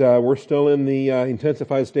 That we're still in the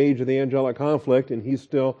intensified stage of the angelic conflict, and He's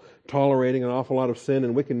still tolerating an awful lot of sin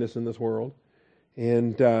and wickedness in this world.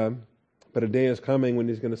 And but a day is coming when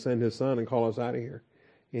He's going to send His Son and call us out of here.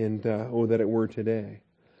 And oh, that it were today.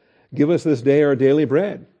 Give us this day our daily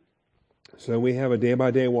bread. So we have a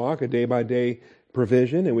day-by-day walk, a day-by-day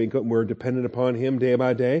provision, and we're dependent upon Him day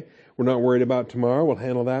by day. We're not worried about tomorrow. We'll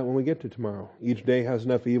handle that when we get to tomorrow. Each day has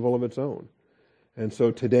enough evil of its own. And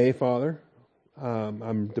so today, Father,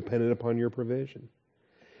 I'm dependent upon your provision.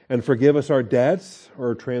 And forgive us our debts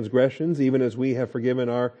or transgressions, even as we have forgiven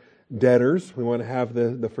our debtors. We want to have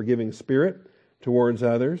the forgiving spirit towards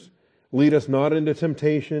others. Lead us not into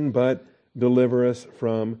temptation, but deliver us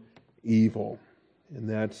from evil. And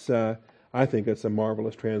that's, I think it's a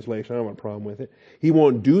marvelous translation. I don't have a problem with it. He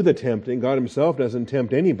won't do the tempting. God Himself doesn't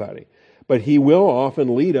tempt anybody. But He will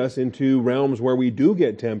often lead us into realms where we do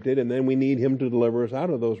get tempted, and then we need Him to deliver us out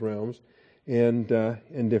of those realms and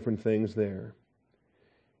different things there.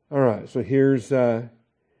 All right, so there's a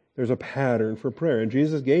pattern for prayer. And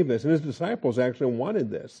Jesus gave this, and His disciples actually wanted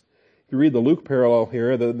this. If you read the Luke parallel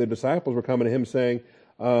here, the disciples were coming to Him saying,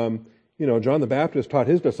 John the Baptist taught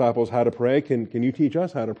his disciples how to pray. Can you teach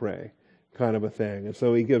us how to pray? Kind of a thing. And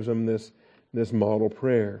so He gives them this model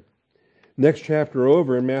prayer. Next chapter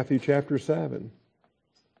over in Matthew chapter 7,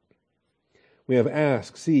 we have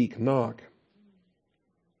ask, seek, knock.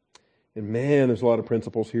 And man, there's a lot of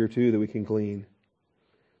principles here too that we can glean.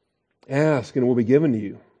 Ask and it will be given to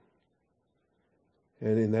you.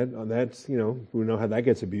 And that's, we know how that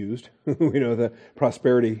gets abused. We know the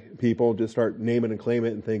prosperity people just start name it and claim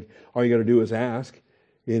it and think all you got to do is ask.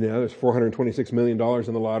 There's $426 million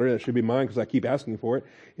in the lottery. That should be mine because I keep asking for it.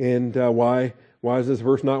 And why does this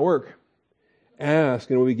verse not work? Ask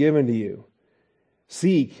and it will be given to you.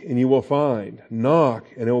 Seek and you will find. Knock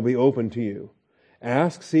and it will be open to you.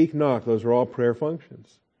 Ask, seek, knock. Those are all prayer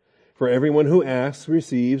functions. For everyone who asks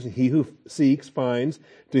receives. He who seeks finds.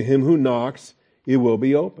 To him who knocks it will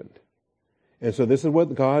be opened. And so this is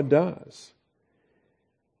what God does.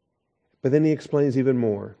 But then He explains even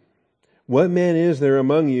more. What man is there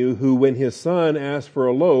among you who, when his son asks for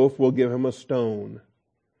a loaf, will give him a stone?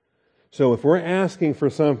 So if we're asking for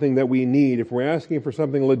something that we need, if we're asking for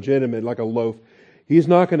something legitimate like a loaf, He's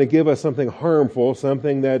not going to give us something harmful,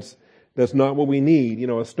 something that's not what we need.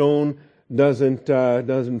 A stone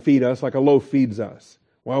doesn't feed us like a loaf feeds us.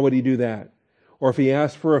 Why would He do that? Or if He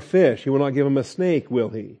asks for a fish, He will not give him a snake, will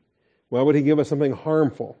He? Why would He give us something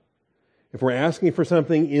harmful? If we're asking for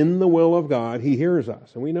something in the will of God, He hears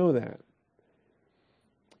us, and we know that.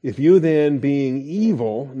 If you then, being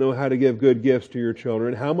evil, know how to give good gifts to your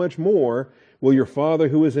children, how much more will your Father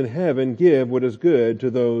who is in heaven give what is good to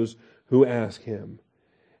those who ask Him?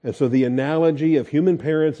 And so the analogy of human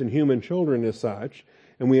parents and human children is such,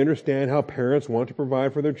 and we understand how parents want to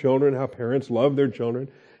provide for their children, how parents love their children,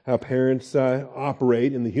 how parents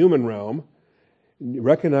operate in the human realm.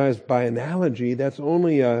 Recognized by analogy, that's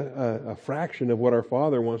only a fraction of what our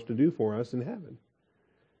Father wants to do for us in heaven,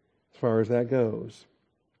 as far as that goes.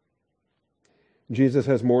 Jesus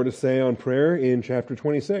has more to say on prayer in chapter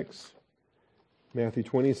 26, Matthew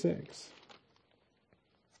 26.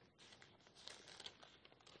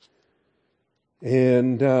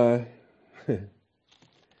 And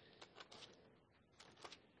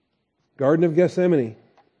Garden of Gethsemane.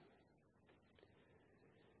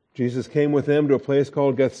 Jesus came with them to a place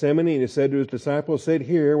called Gethsemane, and he said to his disciples, sit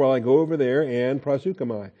here while I go over there and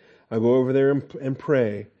prasukamai. I go over there and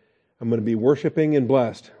pray. I'm going to be worshiping and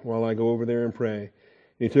blessed while I go over there and pray. And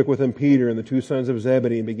he took with him Peter and the two sons of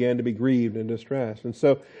Zebedee and began to be grieved and distressed. And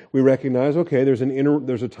so we recognize, okay, there's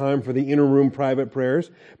a time for the inner room private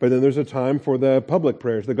prayers, but then there's a time for the public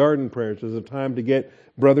prayers, the garden prayers. There's a time to get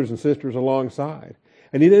brothers and sisters alongside.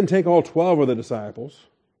 And he didn't take all 12 of the disciples,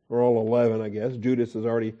 or all 11, I guess. Judas is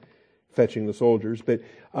already fetching the soldiers. But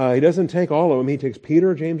he doesn't take all of them. He takes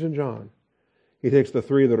Peter, James, and John. He takes the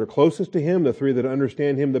three that are closest to him, the three that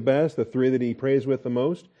understand him the best, the three that he prays with the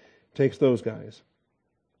most. Takes those guys.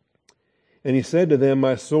 And he said to them,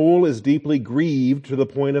 my soul is deeply grieved to the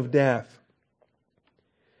point of death.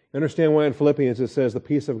 You understand why in Philippians it says, the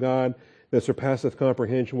peace of God that surpasseth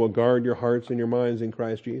comprehension will guard your hearts and your minds in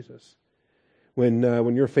Christ Jesus.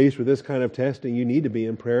 When you're faced with this kind of testing, you need to be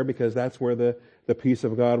in prayer because that's where the peace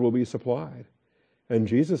of God will be supplied. And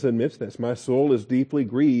Jesus admits this. My soul is deeply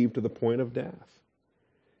grieved to the point of death.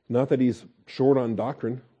 Not that he's short on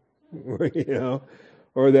doctrine,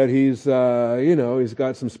 or that he's he's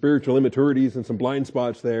got some spiritual immaturities and some blind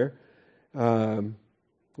spots there,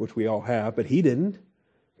 which we all have, but he didn't.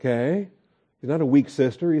 Okay, he's not a weak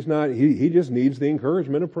sister. He's not. He just needs the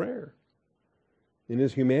encouragement of prayer. In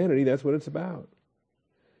his humanity, that's what it's about.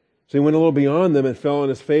 So he went a little beyond them and fell on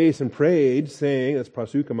his face and prayed, saying, that's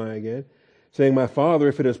prasukamai again, saying, my Father,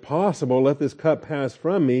 if it is possible, let this cup pass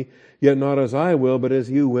from me, yet not as I will, but as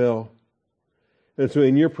you will. And so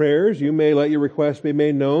in your prayers, you may let your request be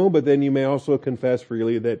made known, but then you may also confess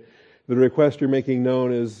freely that the request you're making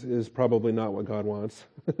known is probably not what God wants.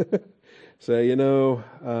 Say,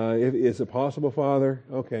 is it possible, Father?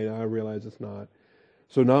 Okay, now I realize it's not.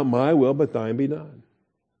 So not my will, but thine be done.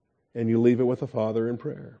 And you leave it with the Father in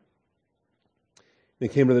prayer. They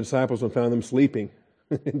came to the disciples and found them sleeping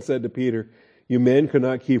and said to Peter, you men could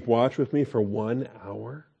not keep watch with me for 1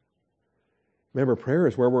 hour? Remember, prayer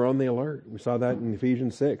is where we're on the alert. We saw that in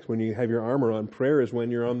Ephesians 6. When you have your armor on, prayer is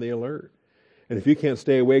when you're on the alert. And if you can't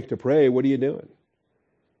stay awake to pray, what are you doing?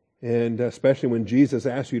 And especially when Jesus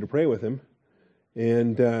asks you to pray with him,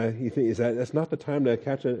 and you think, that's not the time to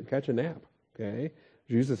catch a nap, okay?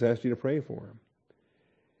 Jesus asked you to pray for him.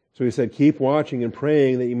 So he said, keep watching and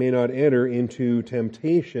praying that you may not enter into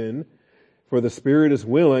temptation, for the spirit is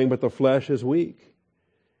willing, but the flesh is weak.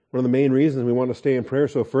 One of the main reasons we want to stay in prayer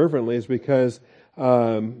so fervently is because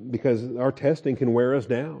our testing can wear us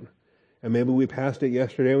down. And maybe we passed it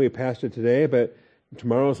yesterday, we passed it today, but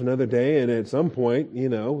tomorrow's another day, and at some point,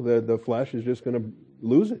 the flesh is just going to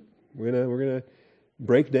lose it. We're going to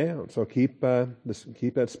break down. So keep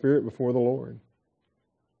that spirit before the Lord.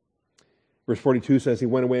 Verse 42 says, he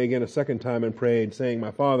went away again a second time and prayed, saying,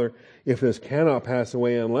 my Father, if this cannot pass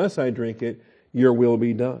away unless I drink it, your will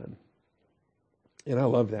be done. And I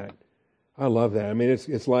love that. I mean,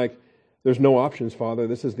 it's like there's no options, Father.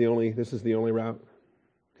 This is the only route.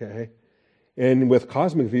 Okay? And with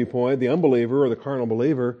cosmic viewpoint, the unbeliever or the carnal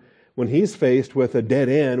believer, when he's faced with a dead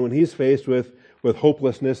end, when he's faced with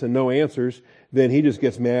hopelessness and no answers, then he just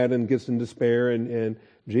gets mad and gets in despair. And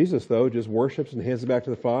Jesus, though, just worships and hands it back to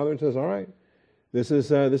the Father and says, all right, this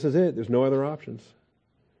is it. There's no other options.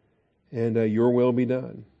 And your will be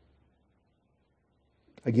done.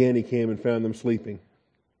 Again, he came and found them sleeping,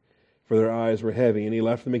 for their eyes were heavy. And he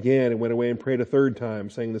left them again and went away and prayed a third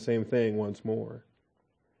time, saying the same thing once more.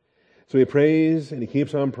 So he prays and he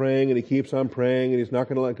keeps on praying and he keeps on praying, and he's not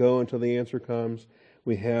going to let go until the answer comes.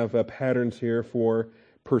 We have patterns here for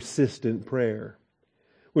persistent prayer,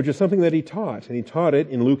 which is something that he taught. And he taught it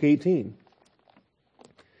in Luke 18.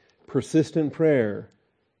 Persistent prayer,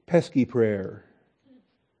 pesky prayer,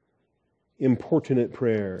 importunate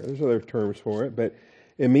prayer. There's other terms for it, but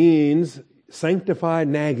it means sanctified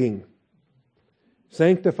nagging.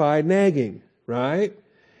 Sanctified nagging, right?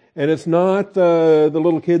 And it's not the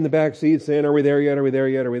little kid in the back seat saying, are we there yet? Are we there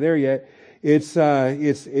yet? Are we there yet? It's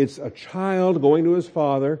a child going to his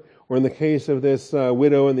father, or in the case of this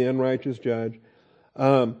widow and the unrighteous judge,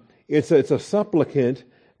 it's a supplicant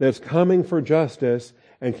that's coming for justice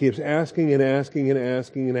and keeps asking and asking and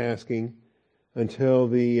asking and asking until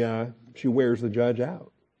she wears the judge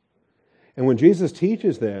out. And when Jesus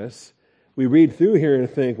teaches this, we read through here and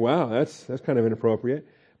think, wow, that's kind of inappropriate.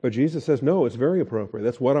 But Jesus says, no, it's very appropriate.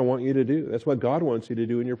 That's what I want you to do. That's what God wants you to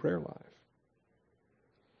do in your prayer life.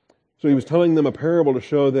 So he was telling them a parable to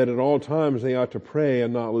show that at all times they ought to pray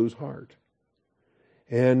and not lose heart.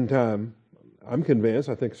 And I'm convinced,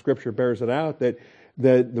 I think Scripture bears it out, that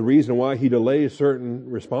that the reason why He delays certain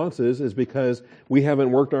responses is because we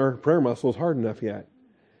haven't worked our prayer muscles hard enough yet.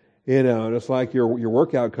 You know, and it's like your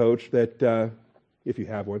workout coach that, if you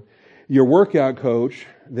have one, your workout coach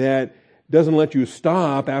that doesn't let you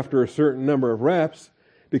stop after a certain number of reps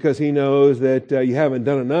because he knows that you haven't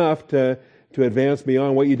done enough to advance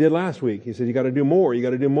beyond what you did last week. He says, you got to do more, you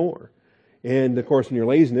got to do more. And of course, in your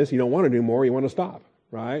laziness, you don't want to do more, you want to stop,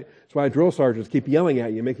 right? That's why drill sergeants keep yelling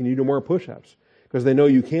at you, making you do more push-ups, because they know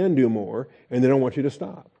you can do more, and they don't want you to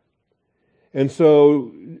stop. And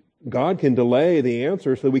so God can delay the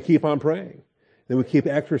answer so that we keep on praying, that we keep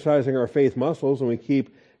exercising our faith muscles, and we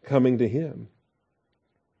keep coming to Him.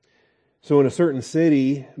 So in a certain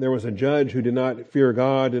city, there was a judge who did not fear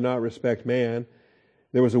God, did not respect man.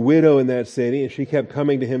 There was a widow in that city, and she kept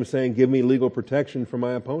coming to him saying, give me legal protection from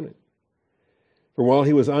my opponent. For while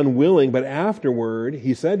he was unwilling, but afterward,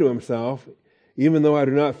 he said to himself, even though I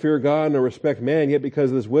do not fear God nor respect man, yet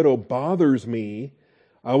because this widow bothers me,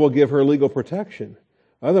 I will give her legal protection.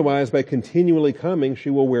 Otherwise, by continually coming, she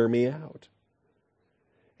will wear me out.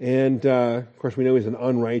 And, of course, we know he's an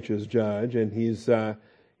unrighteous judge, and he's, the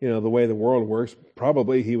way the world works,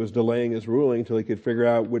 probably he was delaying his ruling until he could figure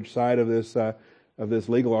out which side of this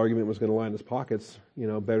legal argument was going to line his pockets,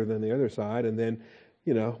 better than the other side. And then,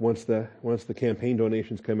 once the campaign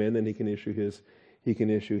donations come in, then he can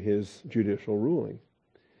issue his judicial ruling.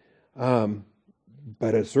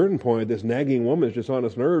 But at a certain point, this nagging woman is just on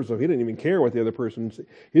his nerves, so he didn't even care what the other person said.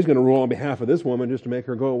 He's going to rule on behalf of this woman just to make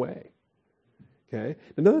her go away. Okay?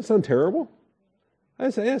 Now, doesn't that sound terrible? I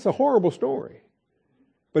say, it's a horrible story.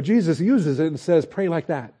 But Jesus uses it and says, pray like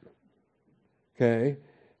that. Okay?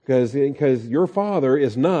 Because your Father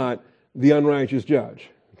is not the unrighteous judge.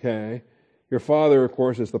 Okay? Your Father, of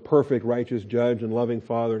course, is the perfect righteous judge and loving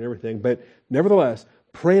Father and everything. But nevertheless,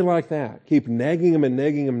 pray like that. Keep nagging him and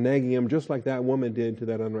nagging him, nagging him, just like that woman did to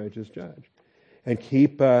that unrighteous judge. And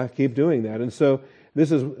keep doing that. And so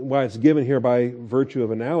this is why it's given here by virtue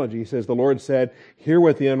of analogy. He says, the Lord said, hear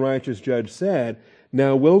what the unrighteous judge said.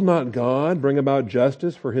 Now will not God bring about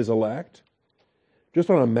justice for His elect? Just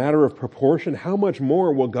on a matter of proportion, how much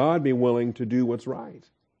more will God be willing to do what's right?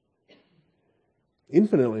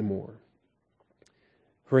 Infinitely more.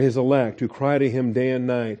 For His elect who cry to Him day and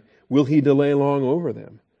night, will He delay long over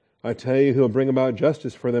them? I tell you, He'll bring about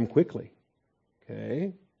justice for them quickly.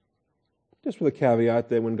 Okay? Just with a caveat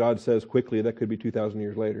that when God says quickly, that could be 2,000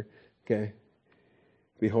 years later. Okay?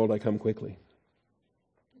 Behold, I come quickly.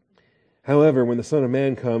 However, when the Son of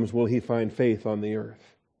Man comes, will He find faith on the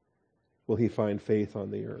earth? Will He find faith on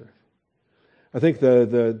the earth? I think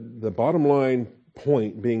the bottom line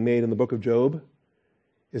point being made in the book of Job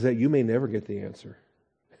is that you may never get the answer.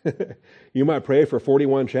 You might pray for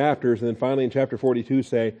 41 chapters and then finally in chapter 42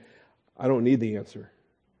 say, I don't need the answer.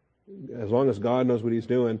 As long as God knows what He's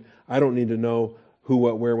doing, I don't need to know who,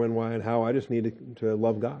 what, where, when, why, and how. I just need to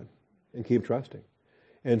love God and keep trusting.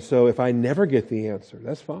 And so if I never get the answer,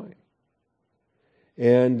 that's fine.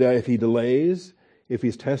 And if He delays, if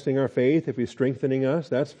He's testing our faith, if He's strengthening us,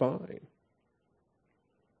 that's fine.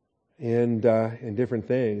 And different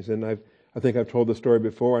things. And I think I've told the story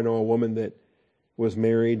before. I know a woman that was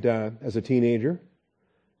married as a teenager,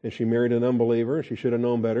 and she married an unbeliever. She should have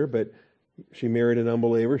known better, but she married an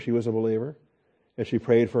unbeliever. She was a believer, and she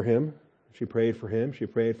prayed for him. She prayed for him. She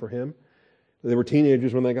prayed for him. They were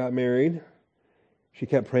teenagers when they got married. She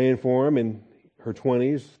kept praying for him in her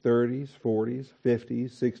 20s, 30s, 40s,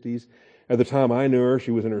 50s, 60s. At the time I knew her,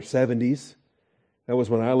 she was in her 70s. That was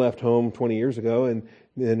when I left home 20 years ago, and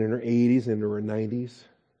then in her 80s, into her 90s.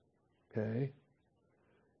 Okay?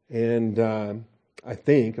 And I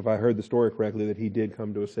think, if I heard the story correctly, that he did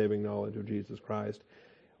come to a saving knowledge of Jesus Christ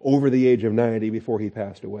over the age of 90 before he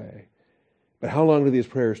passed away. But how long do these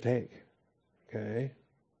prayers take? Okay?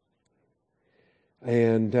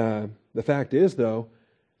 And the fact is, though,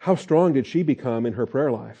 how strong did she become in her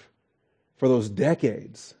prayer life for those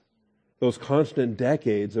decades, those constant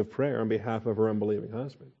decades of prayer on behalf of her unbelieving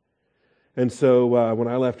husband? And so when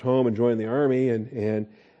I left home and joined the Army, and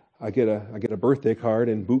I get a birthday card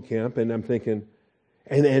in boot camp, and I'm thinking,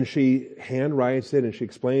 and she handwrites it, and she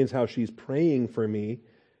explains how she's praying for me.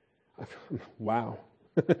 Wow.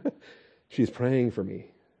 She's praying for me.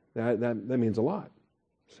 That means a lot.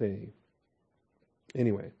 See.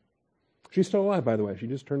 Anyway, she's still alive, by the way. She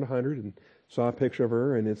just turned 100 and saw a picture of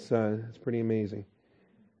her, and it's pretty amazing.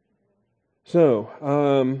 So,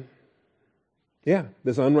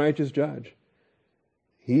 this unrighteous judge,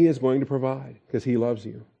 he is going to provide because he loves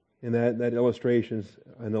you. And that illustration is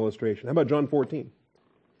an illustration. How about John 14?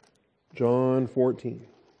 John 14.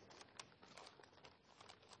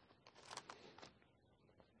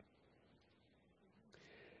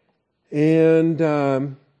 And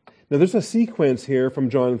now there's a sequence here from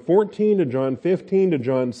John 14 to John 15 to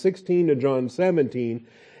John 16 to John 17.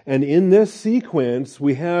 And in this sequence,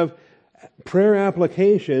 we have prayer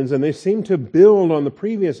applications, and they seem to build on the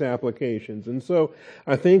previous applications. And so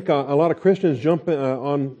I think a lot of Christians jump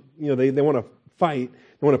on, they want to fight.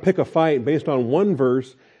 They want to pick a fight based on one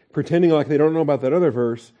verse, pretending like they don't know about that other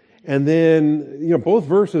verse. And then, both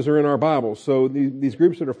verses are in our Bibles. So these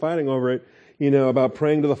groups that are fighting over it, about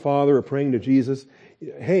praying to the Father or praying to Jesus,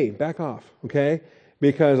 hey, back off, okay?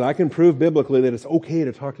 Because I can prove biblically that it's okay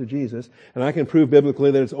to talk to Jesus, and I can prove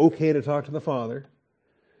biblically that it's okay to talk to the Father.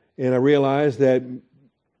 And I realize that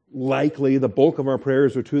likely the bulk of our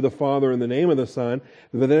prayers are to the Father in the name of the Son,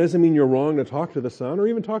 but that doesn't mean you're wrong to talk to the Son or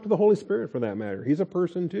even talk to the Holy Spirit for that matter. He's a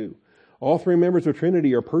person too. All three members of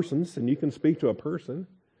Trinity are persons, and you can speak to a person.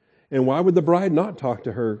 And why would the bride not talk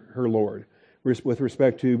to her Lord with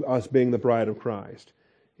respect to us being the bride of Christ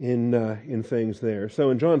in things there? So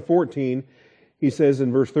in John 14, he says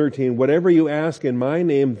in verse 13, whatever you ask in my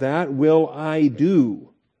name, that will I do.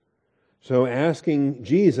 So asking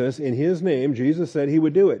Jesus in his name, Jesus said he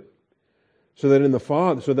would do it. So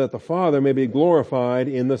that the Father may be glorified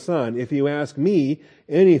in the Son. If you ask me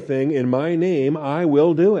anything in my name, I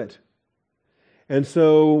will do it. And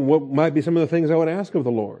so what might be some of the things I would ask of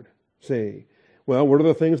the Lord? Say, well, what are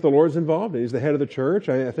the things the Lord's involved in? He's the head of the church.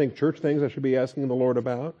 I think church things I should be asking the Lord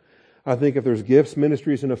about. I think if there's gifts,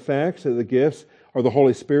 ministries, and effects, the gifts are the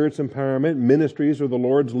Holy Spirit's empowerment, ministries are the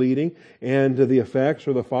Lord's leading, and the effects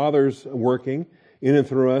are the Father's working in and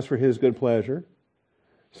through us for His good pleasure.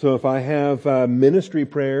 So if I have ministry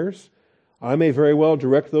prayers, I may very well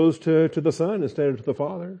direct those to the Son instead of to the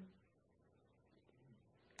Father.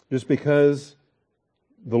 Just because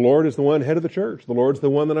the Lord is the one head of the church. The Lord's the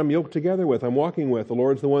one that I'm yoked together with, I'm walking with. The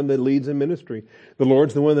Lord's the one that leads in ministry. The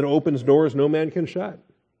Lord's the one that opens doors no man can shut.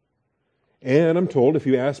 And I'm told, if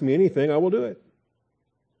you ask me anything, I will do it.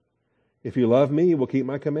 If you love me, you will keep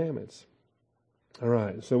my commandments. All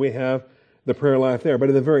right, so we have the prayer life there. But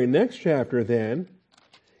in the very next chapter then,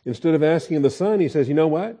 instead of asking the Son, he says, you know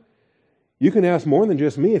what? You can ask more than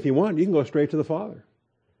just me if you want. You can go straight to the Father.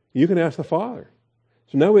 You can ask the Father.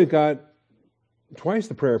 So now we've got twice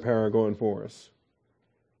the prayer power going for us.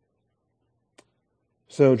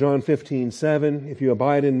 So John 15:7, if you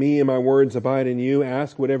abide in me and my words abide in you,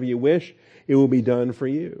 ask whatever you wish, it will be done for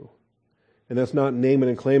you. And that's not name it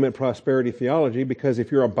and claim it prosperity theology, because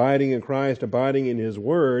if you're abiding in Christ, abiding in His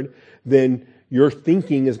Word, then your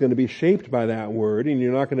thinking is going to be shaped by that Word, and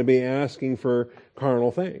you're not going to be asking for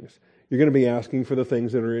carnal things. You're going to be asking for the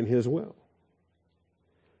things that are in His will.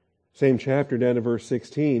 Same chapter down to verse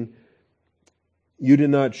 16. You did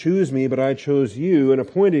not choose me, but I chose you and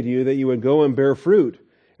appointed you that you would go and bear fruit,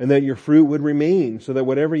 and that your fruit would remain, so that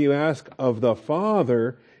whatever you ask of the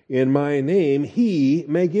Father in my name, He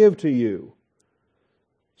may give to you.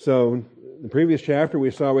 So, in the previous chapter we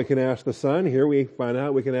saw we can ask the Son. Here we find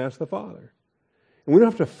out we can ask the Father. And we don't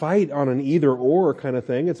have to fight on an either-or kind of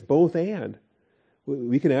thing. It's both and.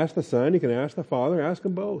 We can ask the Son, you can ask the Father, ask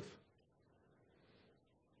them both.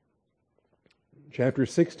 Chapter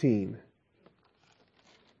 16.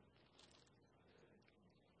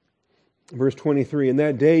 Verse 23, in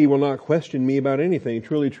that day you will not question me about anything.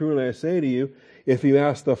 Truly, truly, I say to you, if you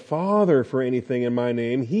ask the Father for anything in my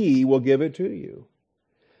name, He will give it to you.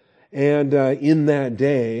 And in that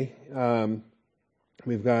day,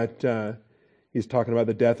 we've got, he's talking about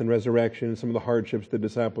the death and resurrection and some of the hardships the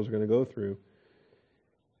disciples are going to go through.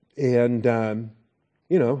 And,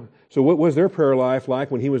 so what was their prayer life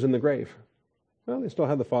like when He was in the grave? Well, they still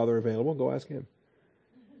had the Father available. Go ask Him.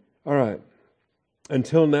 All right.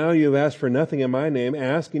 Until now you have asked for nothing in my name.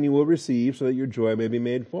 Ask and you will receive, so that your joy may be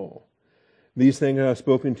made full. These things I have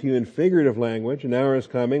spoken to you in figurative language. An hour is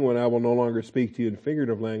coming when I will no longer speak to you in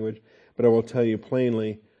figurative language, but I will tell you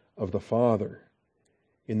plainly of the Father.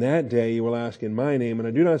 In that day you will ask in my name, and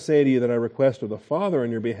I do not say to you that I request of the Father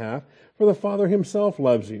on your behalf, for the Father Himself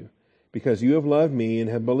loves you, because you have loved me and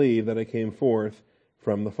have believed that I came forth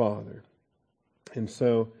from the Father. And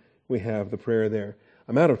so we have the prayer there.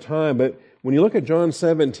 I'm out of time, but when you look at John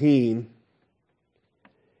 17,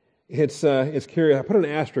 it's curious. I put an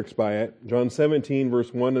asterisk by it. John 17,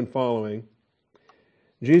 verse 1 and following.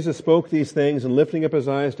 Jesus spoke these things, and lifting up His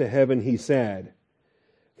eyes to heaven, He said,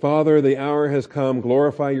 Father, the hour has come.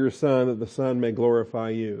 Glorify your Son, that the Son may glorify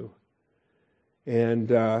you.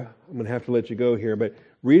 And I'm going to have to let you go here, but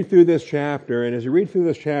read through this chapter, and as you read through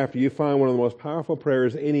this chapter, you find one of the most powerful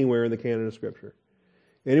prayers anywhere in the canon of Scripture.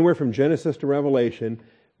 Anywhere from Genesis to Revelation,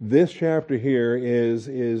 this chapter here this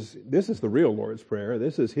is the real Lord's Prayer.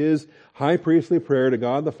 This is His high priestly prayer to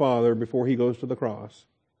God the Father before He goes to the cross.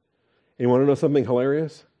 And you want to know something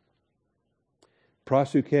hilarious?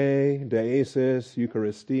 Prosuke, deesis,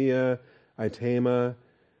 eucharistia, itema,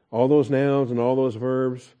 all those nouns and all those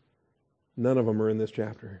verbs, none of them are in this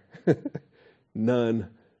chapter. None.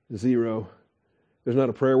 Zero. There's not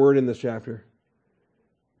a prayer word in this chapter.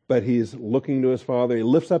 But he's looking to his Father. He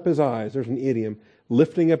lifts up his eyes. There's an idiom.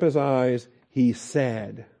 Lifting up his eyes, he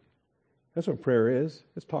said. That's what prayer is.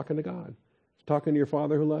 It's talking to God. It's talking to your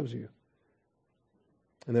Father who loves you.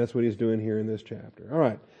 And that's what he's doing here in this chapter. All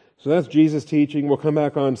right. So that's Jesus' teaching. We'll come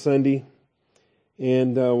back on Sunday.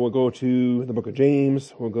 And we'll go to the book of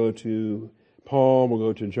James. We'll go to Paul. We'll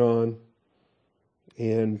go to John.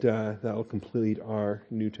 And that'll complete our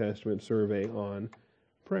New Testament survey on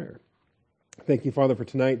prayer. Thank you, Father, for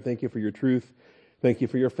tonight. Thank you for your truth. Thank you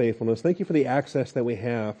for your faithfulness. Thank you for the access that we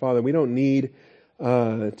have. Father, we don't need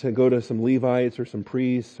to go to some Levites or some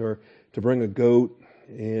priests or to bring a goat.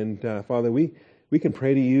 And Father, we can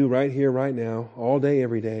pray to you right here, right now, all day,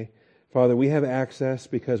 every day. Father, we have access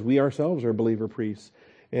because we ourselves are believer priests.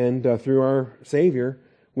 And through our Savior,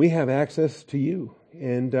 we have access to you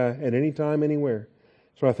and at any time, anywhere.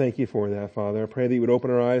 So I thank you for that, Father. I pray that you would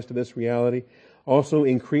open our eyes to this reality. Also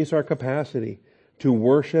increase our capacity to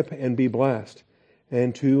worship and be blessed.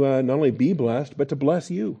 And to not only be blessed, but to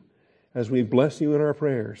bless you as we bless you in our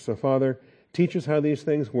prayers. So, Father, teach us how these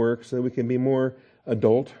things work so that we can be more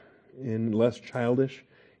adult and less childish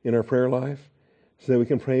in our prayer life. So that we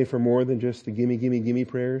can pray for more than just the gimme, gimme, gimme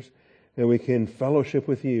prayers. And we can fellowship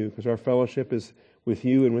with you because our fellowship is with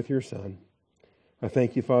you and with your Son. I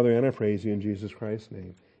thank you, Father, and I praise you in Jesus Christ's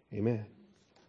name. Amen.